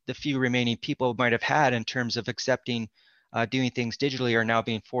the few remaining people might have had in terms of accepting doing things digitally are now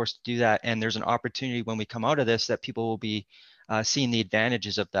being forced to do that. And there's an opportunity when we come out of this that people will be seeing the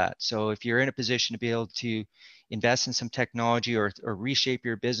advantages of that. So if you're in a position to be able to invest in some technology or reshape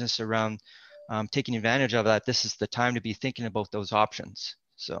your business around taking advantage of that, this is the time to be thinking about those options.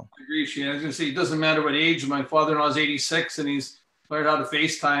 So I agree, Shane. I was going to say, it doesn't matter what age. My father-in-law is 86 and he's learned how to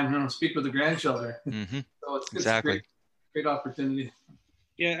FaceTime and speak with the grandchildren. So it's exactly. Great opportunity.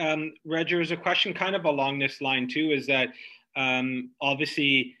 Yeah, Reg, there's a question kind of along this line too, is that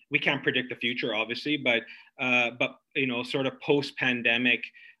obviously we can't predict the future, obviously, but you know, sort of post-pandemic,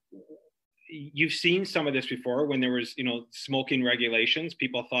 you've seen some of this before when there was, you know, smoking regulations.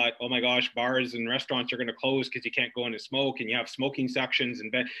 People thought, oh my gosh, bars and restaurants are going to close because you can't go in and smoke, and you have smoking sections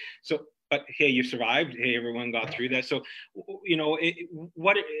and but hey, you survived. Hey, everyone got through that. So, you know,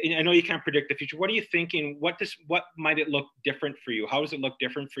 I know you can't predict the future. What are you thinking? What might it look different for you? How does it look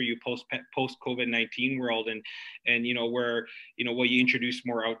different for you post COVID-19 world? And you know, where, you know, will you introduce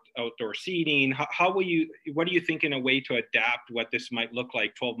more outdoor seating? What do you think in a way to adapt what this might look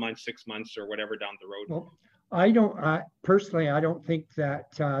like 12 months, 6 months, or whatever down the road? Well, personally, I don't think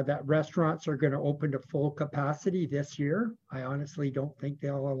that that restaurants are going to open to full capacity this year. I honestly don't think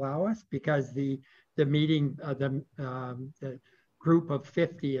they'll allow us, because the meeting, the group of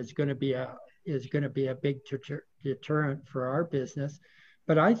 50 is going to be a big deterrent for our business.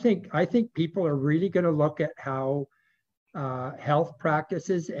 But I think people are really going to look at how health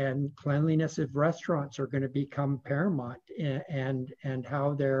practices and cleanliness of restaurants are going to become paramount, and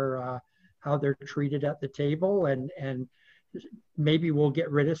how they're treated at the table, and maybe we'll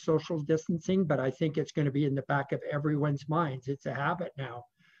get rid of social distancing, but I think it's going to be in the back of everyone's minds. It's a habit now.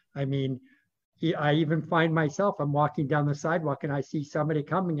 I mean, I even find myself, I'm walking down the sidewalk and I see somebody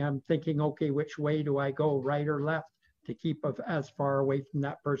coming, I'm thinking, okay, which way do I go, right or left, to keep as far away from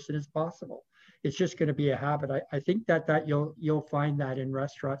that person as possible? It's just going to be a habit. I think that you'll find that in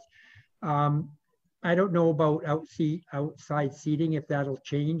restaurants. I don't know about outside seating, if that'll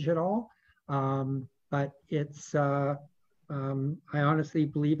change at all. But it's, I honestly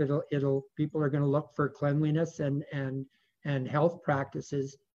believe people are going to look for cleanliness and health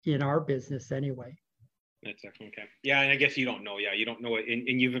practices in our business anyway. That's excellent. Okay. Yeah, and I guess you don't know. Yeah, you don't know it,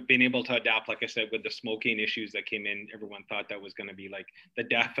 and you've been able to adapt. Like I said, with the smoking issues that came in, everyone thought that was going to be like the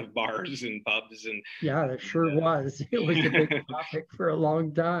death of bars and pubs. And yeah, it sure was. It was a big topic for a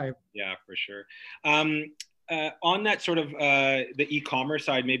long time. Yeah, for sure. On that sort of the e-commerce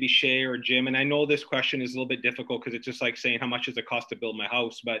side, maybe Shay or Jim, and I know this question is a little bit difficult because it's just like saying how much does it cost to build my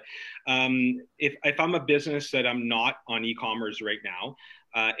house. But if I'm a business that I'm not on e-commerce right now,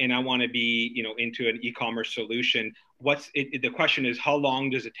 and I want to be, you know, into an e-commerce solution, the question is, how long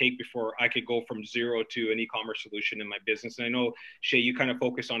does it take before I could go from zero to an e-commerce solution in my business? And I know, Shay, you kind of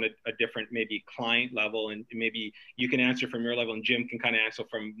focus on a different maybe client level, and maybe you can answer from your level, and Jim can kind of answer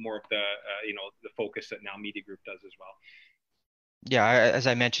from more of the, you know, the focus that Now Media Group does as well. Yeah, as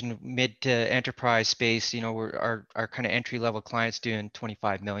I mentioned, mid to enterprise space, you know, our kind of entry level clients doing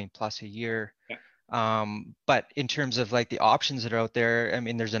 25 million plus a year. Yeah. But in terms of like the options that are out there, I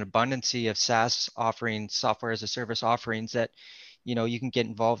mean, there's an abundance of SaaS offerings, software as a service offerings, that, you know, you can get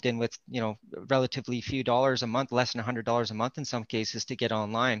involved in with, you know, relatively few dollars a month, less than $100 a month in some cases, to get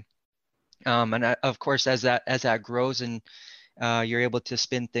online. And of course, as that grows and you're able to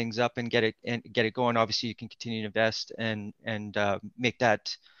spin things up and get it going, obviously you can continue to invest and make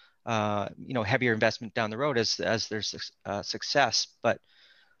that you know, heavier investment down the road as there's success. But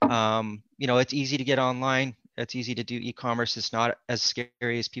you know, it's easy to get online. It's easy to do e-commerce. It's not as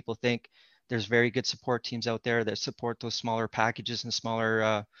scary as people think. There's very good support teams out there that support those smaller packages and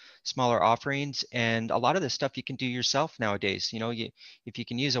smaller offerings. And a lot of this stuff you can do yourself nowadays. You know, if you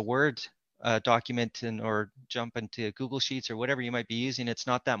can use a Word document or jump into Google Sheets or whatever you might be using, it's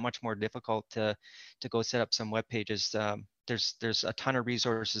not that much more difficult to go set up some web pages. There's a ton of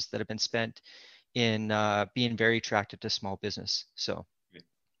resources that have been spent in being very attractive to small business. So.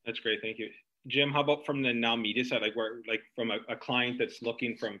 That's great. Thank you. Jim, how about from the Now Media side, like from a client that's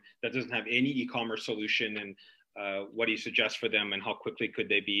looking that doesn't have any e-commerce solution, and what do you suggest for them, and how quickly could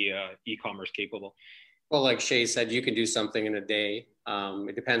they be e-commerce capable? Well, like Shay said, you can do something in a day.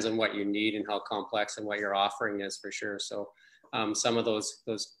 It depends on what you need and how complex and what your offering is, for sure. So some of those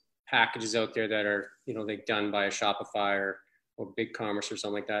packages out there that are, you know, like done by a Shopify or BigCommerce or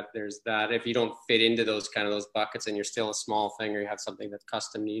something like that, there's that. If you don't fit into those buckets and you're still a small thing, or you have something that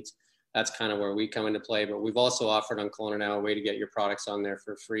custom needs, that's kind of where we come into play. But we've also offered on Kelowna Now a way to get your products on there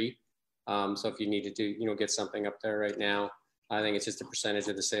for free. So if you need to do, you know, get something up there right now, I think it's just a percentage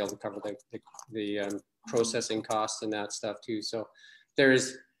of the sale to cover the processing costs and that stuff too. So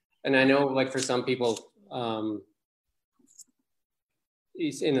there's, and I know, like, for some people,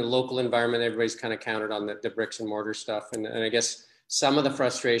 in a local environment, everybody's kind of counted on the bricks and mortar stuff. And I guess some of the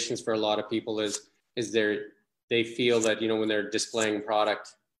frustrations for a lot of people is they're they feel that, you know, when they're displaying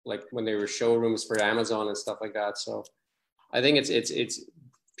product, like when they were showrooms for Amazon and stuff like that. So I think it's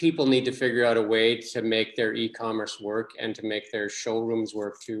people need to figure out a way to make their e-commerce work and to make their showrooms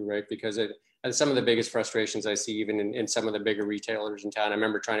work too, right? Because and some of the biggest frustrations I see even in some of the bigger retailers in town. I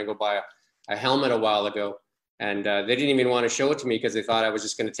remember trying to go buy a helmet a while ago, and they didn't even want to show it to me because they thought I was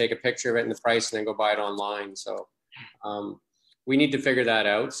just going to take a picture of it and the price and then go buy it online. So we need to figure that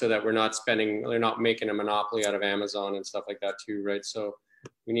out so that they're not making a monopoly out of Amazon and stuff like that too, right? So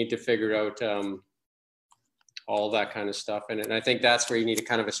we need to figure out all that kind of stuff. And I think that's where you need a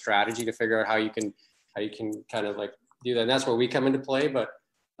kind of a strategy to figure out how you can kind of like do that. And that's where we come into play, but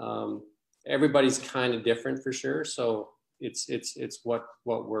everybody's kind of different for sure. So it's what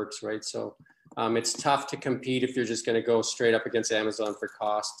works, right? So it's tough to compete if you're just going to go straight up against Amazon for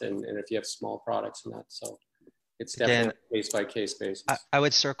cost and if you have small products and that. So it's definitely case by case basis. I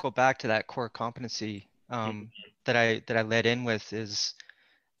would circle back to that core competency that I led in with is,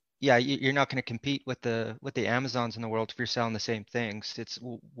 yeah, you're not going to compete with the Amazons in the world if you're selling the same things. It's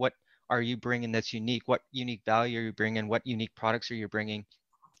what are you bringing that's unique? What unique value are you bringing? What unique products are you bringing?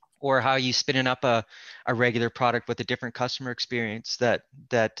 Or how are you spinning up a regular product with a different customer experience that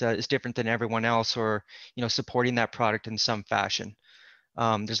is different than everyone else, or, you know, supporting that product in some fashion.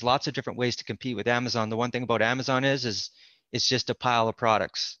 There's lots of different ways to compete with Amazon. The one thing about Amazon is it's just a pile of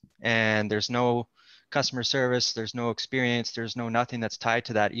products, and there's no customer service, there's no experience, there's no nothing that's tied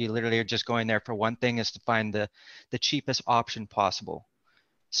to that. You literally are just going there for one thing, is to find the cheapest option possible.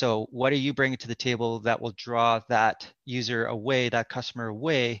 So what are you bringing to the table that will draw that user away, that customer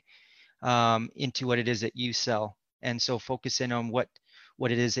away into what it is that you sell? And so focus in on what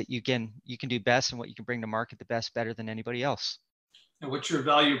it is that you can do best and what you can bring to market the best, better than anybody else. And what's your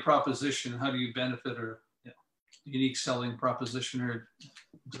value proposition? How do you benefit, or unique selling proposition, or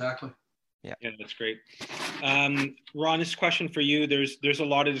exactly? Yeah, that's great. Ron, this question for you. There's a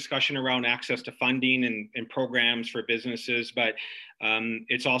lot of discussion around access to funding and programs for businesses, but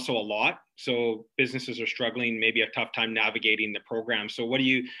it's also a lot. So businesses are struggling, maybe a tough time navigating the program. So what do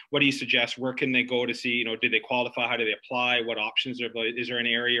you suggest? Where can they go to see, you know, do they qualify? How do they apply? What options is there an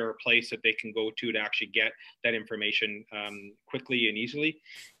area or a place that they can go to actually get that information quickly and easily?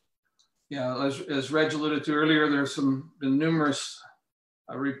 Yeah, as Reg alluded to earlier, there's been numerous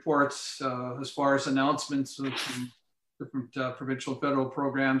reports as far as announcements of different provincial, federal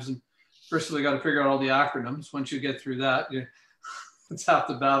programs. And first, we got to figure out all the acronyms. Once you get through that, it's half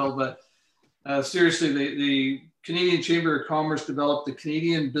the battle. But seriously, the Canadian Chamber of Commerce developed the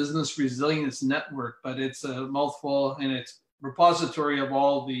Canadian Business Resilience Network, but it's a mouthful, and it's a repository of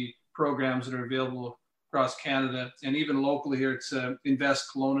all the programs that are available across Canada. And even locally here, it's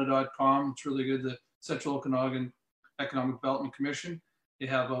investkelowna.com. It's really good. The Central Okanagan Economic Development Commission. They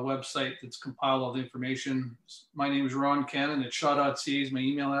have a website that's compiled all the information. My name is Ron Cannon at shaw.ca is my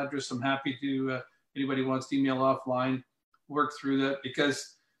email address. I'm happy to, anybody wants to email offline, work through that,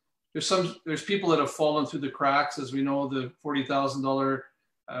 because there's people that have fallen through the cracks. As we know, the $40,000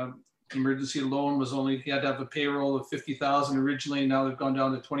 emergency loan he had to have a payroll of $50,000 originally, and now they've gone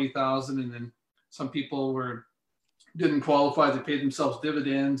down to $20,000. And then some people didn't qualify. They paid themselves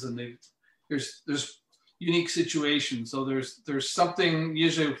dividends, and there's unique situation. So there's something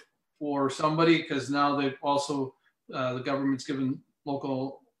usually for somebody, because now they've also, the government's given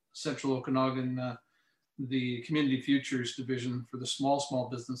local Central Okanagan, the Community Futures Division for the small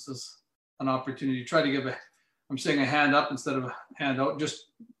businesses, an opportunity to try to give I'm saying a hand up instead of a hand out, just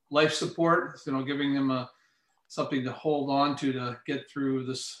life support, giving them something to hold on to get through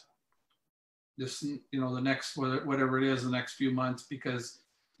this, the next, whatever it is, the next few months, because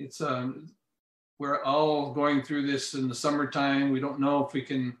it's, we're all going through this in the summertime. We don't know if we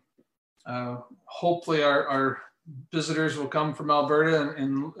can, hopefully our visitors will come from Alberta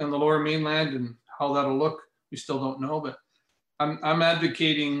and the Lower Mainland, and how that'll look, we still don't know. But I'm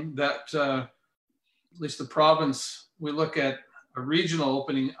advocating that at least the province, we look at a regional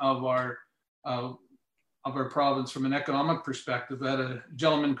opening of our province from an economic perspective. I had a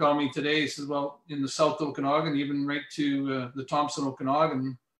gentleman call me today. He says, well, in the South Okanagan, even right to the Thompson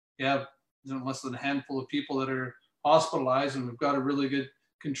Okanagan, you have less than a handful of people that are hospitalized, and we've got a really good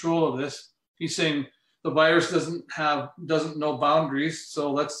control of this. He's saying the virus doesn't know boundaries,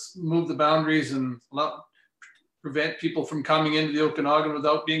 so let's move the boundaries and prevent people from coming into the Okanagan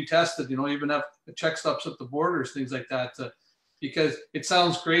without being tested. Even have check stops at the borders, things like that. Because it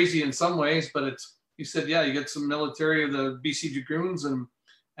sounds crazy in some ways, but he said, yeah, you get some military of the BC Dragoons and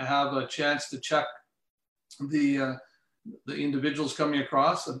have a chance to check the individuals coming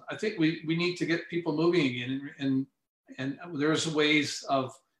across. And I think we need to get people moving again. And there's ways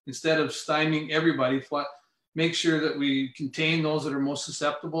of, instead of stymieing everybody, make sure that we contain those that are most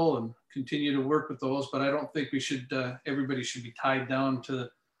susceptible and continue to work with those. But I don't think we should, everybody should be tied down to,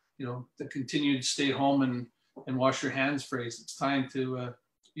 the continued stay home and wash your hands phrase. It's time to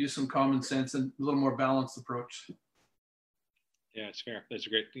use some common sense and a little more balanced approach. Yeah, it's fair. That's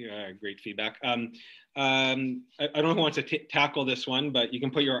great feedback. I don't know who wants to tackle this one, but you can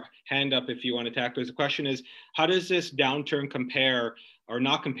put your hand up if you want to tackle this. The question is, how does this downturn compare or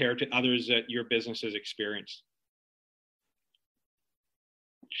not compare to others that your business has experienced?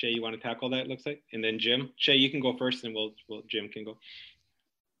 Shay, you want to tackle that, it looks like? And then Jim. Shay, you can go first, and Jim can go.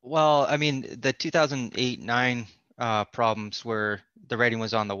 Well, I mean, the 2008-9 problems where the writing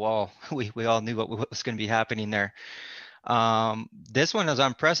was on the wall. We all knew what was going to be happening there. This one is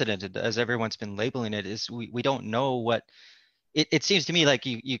unprecedented, as everyone's been labeling it. Is we don't know what it seems to me like.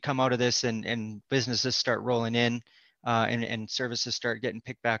 You come out of this and businesses start rolling in, and services start getting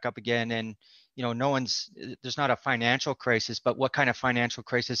picked back up again, and there's not a financial crisis, but what kind of financial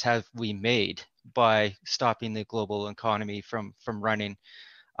crisis have we made by stopping the global economy from running?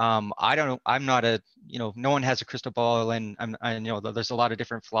 I don't know. I'm not no one has a crystal ball, and I know there's a lot of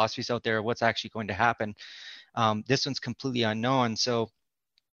different philosophies out there of what's actually going to happen. This one's completely unknown. So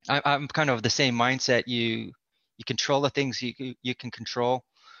I'm kind of the same mindset. You control the things you can control.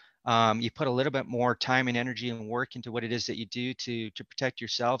 You put a little bit more time and energy and work into what it is that you do to protect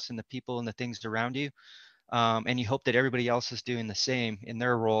yourselves and the people and the things around you. And you hope that everybody else is doing the same in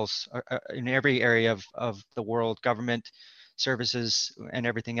their roles in every area of the world, government, services, and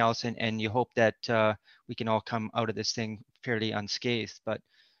everything else. And you hope that we can all come out of this thing fairly unscathed. But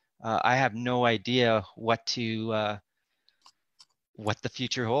I have no idea what the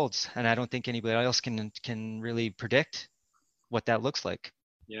future holds, and I don't think anybody else can really predict what that looks like.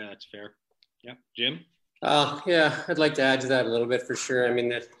 Yeah, that's fair. Yeah, Jim. Yeah, I'd like to add to that a little bit for sure. I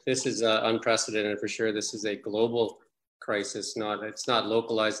mean, this is unprecedented for sure. This is a global crisis. It's not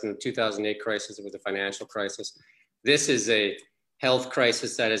localized in the 2008 crisis. It was a financial crisis. This is a health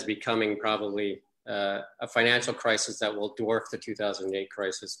crisis that is becoming probably a financial crisis that will dwarf the 2008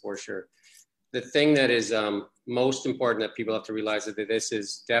 crisis for sure. The thing that is most important that people have to realize is that this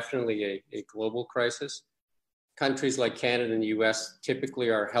is definitely a global crisis. Countries like Canada and the US typically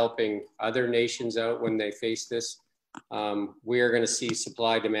are helping other nations out when they face this. We are going to see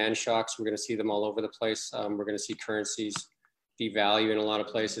supply demand shocks. We're going to see them all over the place. We're going to see currencies devalue in a lot of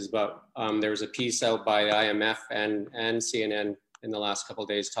places, but there was a piece out by the IMF and CNN in the last couple of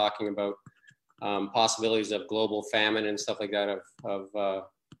days talking about possibilities of global famine and stuff like that, of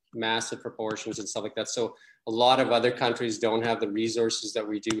massive proportions and stuff like that. So a lot of other countries don't have the resources that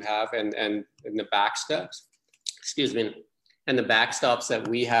we do have, and the backstops, and the backstops that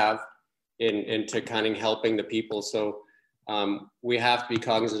we have into kind of helping the people. So we have to be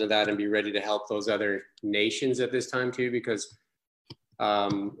cognizant of that and be ready to help those other nations at this time too, because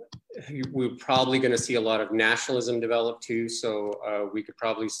we're probably going to see a lot of nationalism develop too. So we could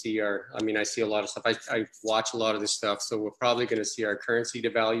probably see I see a lot of stuff. I watch a lot of this stuff. So we're probably going to see our currency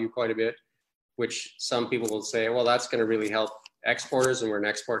devalue quite a bit, which some people will say, well, that's going to really help exporters and we're an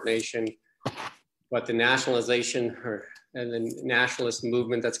export nation. But the nationalization and the nationalist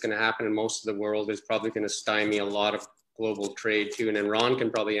movement that's going to happen in most of the world is probably going to stymie a lot of global trade too. And then Ron can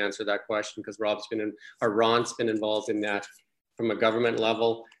probably answer that question because Ron's been involved in that from a government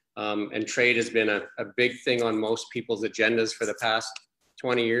level. And trade has been a big thing on most people's agendas for the past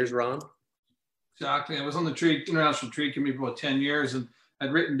 20 years, Ron? Exactly. I was on the International Trade Committee for about 10 years, and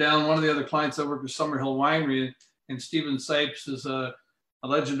I'd written down one of the other clients I worked with, Summerhill Winery, and Stephen Sipes is a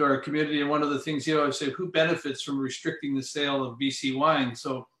legend to our community. And one of the things he always said, who benefits from restricting the sale of BC wine?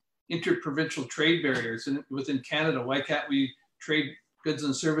 So interprovincial trade barriers within Canada. Why can't we trade goods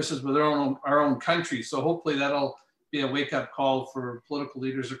and services with our own country? So hopefully that'll be a wake-up call for political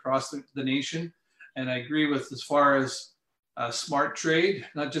leaders across the nation. And I agree with as far as smart trade,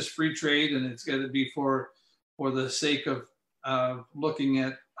 not just free trade, and it's got to be for the sake of looking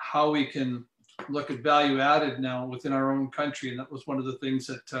at how we can look at value added now within our own country. And that was one of the things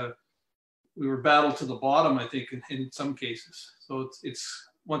that we were battled to the bottom, I think, in some cases. So it's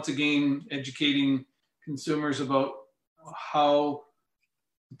once again educating consumers about how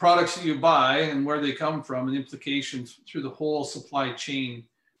the products that you buy and where they come from and implications through the whole supply chain.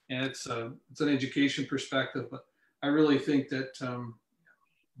 And it's an education perspective, but I really think that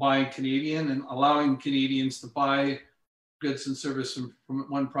buying Canadian and allowing Canadians to buy goods and services from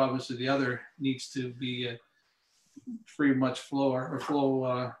one province to the other needs to be freer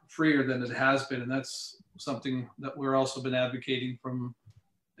than it has been. And that's something that we're also been advocating from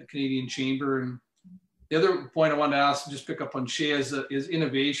the Canadian Chamber and The other point I want to ask, just pick up on Shay, is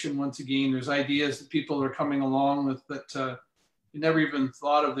innovation. Once again, there's ideas that people are coming along with that you never even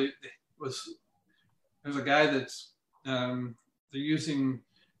thought of. There's a guy that's they're using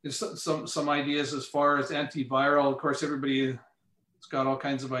some ideas as far as antiviral. Of course, everybody has got all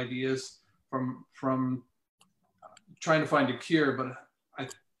kinds of ideas from trying to find a cure. But I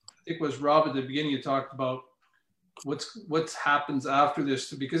think it was Rob at the beginning, you talked about what happens after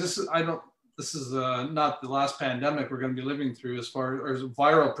this, because this is not the last pandemic we're going to be living through as far as a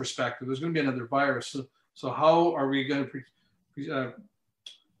viral perspective. There's going to be another virus. So how are we going to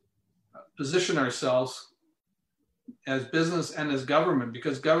position ourselves as business and as government?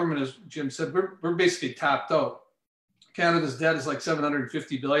 Because government, as Jim said, we're basically tapped out. Canada's debt is like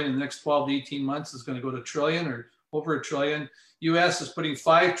 750 billion in the next 12 to 18 months. Is going to go to $1 trillion or over $1 trillion. US is putting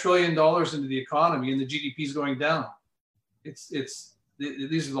 $5 trillion into the economy, and the GDP is going down.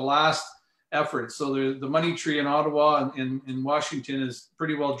 These are the last efforts. So the money tree in Ottawa and in Washington is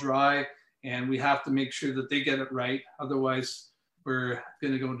pretty well dry, and we have to make sure that they get it right. Otherwise, we're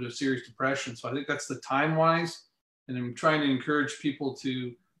going to go into a serious depression. So I think that's the time-wise, and I'm trying to encourage people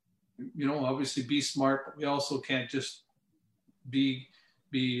to, obviously be smart, but we also can't just be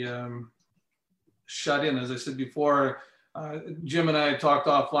shut in. As I said before, Jim and I talked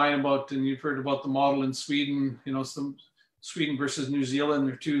offline about, and you've heard about the model in Sweden, some Sweden versus New Zealand.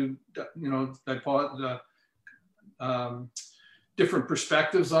 They're two, different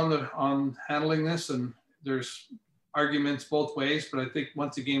perspectives on handling this, and there's arguments both ways. But I think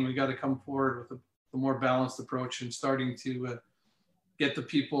once again, we got to come forward with a more balanced approach and starting to get the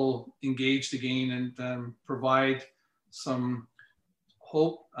people engaged again and provide some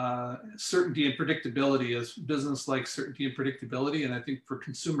hope, certainty and predictability, as business like certainty and predictability. And I think for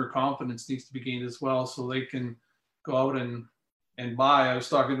consumer confidence needs to be gained as well, so they can go out and buy. I was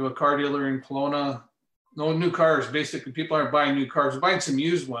talking to a car dealer in Kelowna. No new cars. Basically, people aren't buying new cars. They're buying some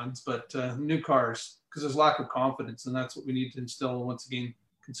used ones, but new cars, because there's lack of confidence, and that's what we need to instill, once again,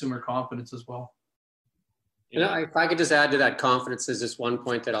 consumer confidence as well. If I could just add to that confidence, there's just one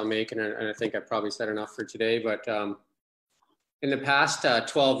point that I'll make, and I think I probably said enough for today, but in the past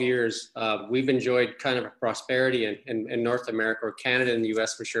 12 years, we've enjoyed kind of a prosperity in North America, or Canada and the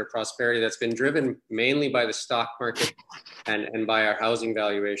US for sure, prosperity that's been driven mainly by the stock market and by our housing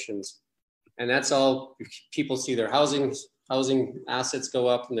valuations. And that's all. People see their housing assets go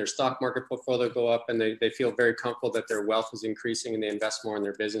up and their stock market portfolio go up, and they feel very comfortable that their wealth is increasing, and they invest more in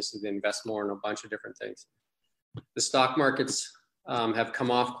their businesses, they invest more in a bunch of different things. The stock markets have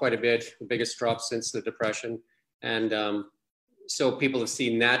come off quite a bit, the biggest drop since the Depression. And so people have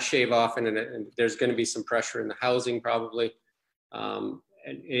seen that shave off, and there's going to be some pressure in the housing probably. And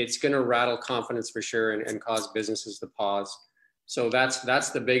it's going to rattle confidence for sure, and cause businesses to pause. So that's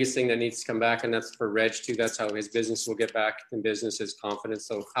the biggest thing that needs to come back, and that's for Reg too. That's how his business will get back in business, is confidence.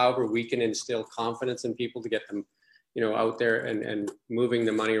 So however we can instill confidence in people to get them, out there and moving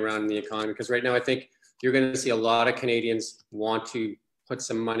the money around in the economy. Because right now, I think you're going to see a lot of Canadians want to put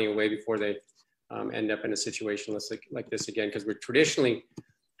some money away before they end up in a situation like this again, because we traditionally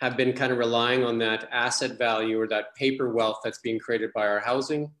have been kind of relying on that asset value or that paper wealth that's being created by our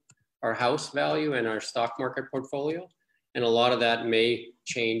house value and our stock market portfolio. And a lot of that may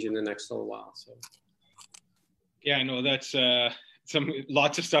change in the next little while. So, yeah, I know that's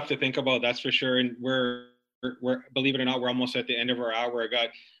lots of stuff to think about. That's for sure. And we're believe it or not, we're almost at the end of our hour.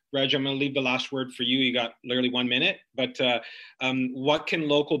 Reg, I'm going to leave the last word for you. You got literally 1 minute, but what can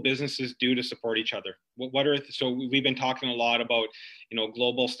local businesses do to support each other? So we've been talking a lot about,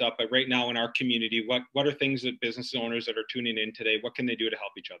 global stuff, but right now in our community, what are things that business owners that are tuning in today, what can they do to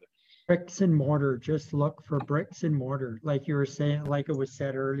help each other? Bricks and mortar. Just look for bricks and mortar, like you were saying, like it was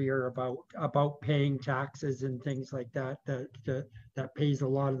said earlier about paying taxes and things like that pays a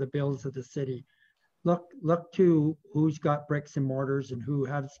lot of the bills of the city. Look to who's got bricks and mortars and who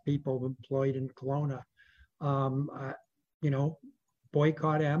has people employed in Kelowna.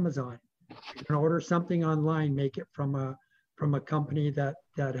 Boycott Amazon. You can order something online, make it from a company that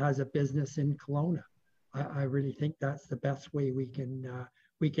has a business in Kelowna. I really think that's the best way we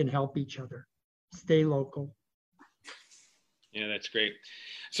can help each other. Stay local. Yeah, that's great.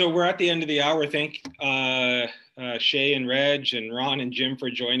 So we're at the end of the hour. Shay and Reg and Ron and Jim for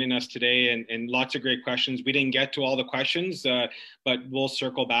joining us today, and lots of great questions. We didn't get to all the questions, but we'll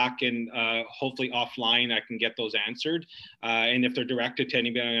circle back, and hopefully offline I can get those answered. And if they're directed to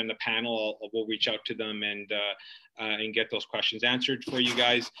anybody on the panel, we'll reach out to them and get those questions answered for you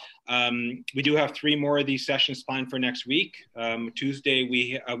guys. We do have 3 more of these sessions planned for next week. Tuesday,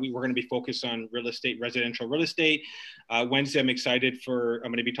 we're going to be focused on real estate, residential real estate. Wednesday, I'm going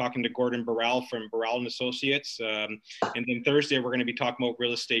to be talking to Gordon Burrell from Burrell and Associates. And then Thursday, we're going to be talking about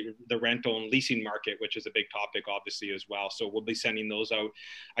real estate, the rental and leasing market, which is a big topic, obviously, as well. So we'll be sending those out.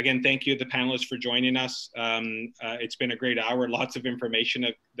 Again, thank you to the panelists for joining us. It's been a great hour, lots of information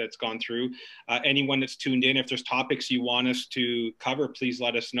that's gone through. Anyone that's tuned in, if there's topics you want us to cover, please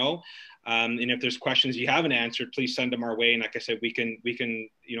let us know. And if there's questions you haven't answered, please send them our way. And like I said, we can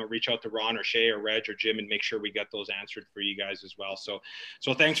reach out to Ron or Shay or Reg or Jim and make sure we get those answered for you guys as well. So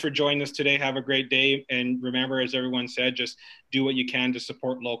thanks for joining us today. Have a great day. And remember, as everyone said, just do what you can to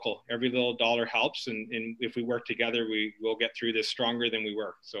support local. Every little dollar helps. And if we work together, we will get through this stronger than we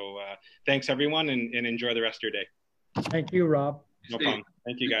were. So thanks everyone, and enjoy the rest of your day. Thank you, Rob. No problem.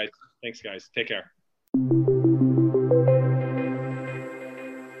 Thank you guys. Thanks guys. Take care.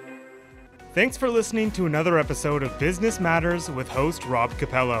 Thanks for listening to another episode of Business Matters with host Rob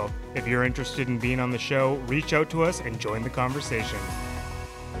Capello. If you're interested in being on the show, reach out to us and join the conversation.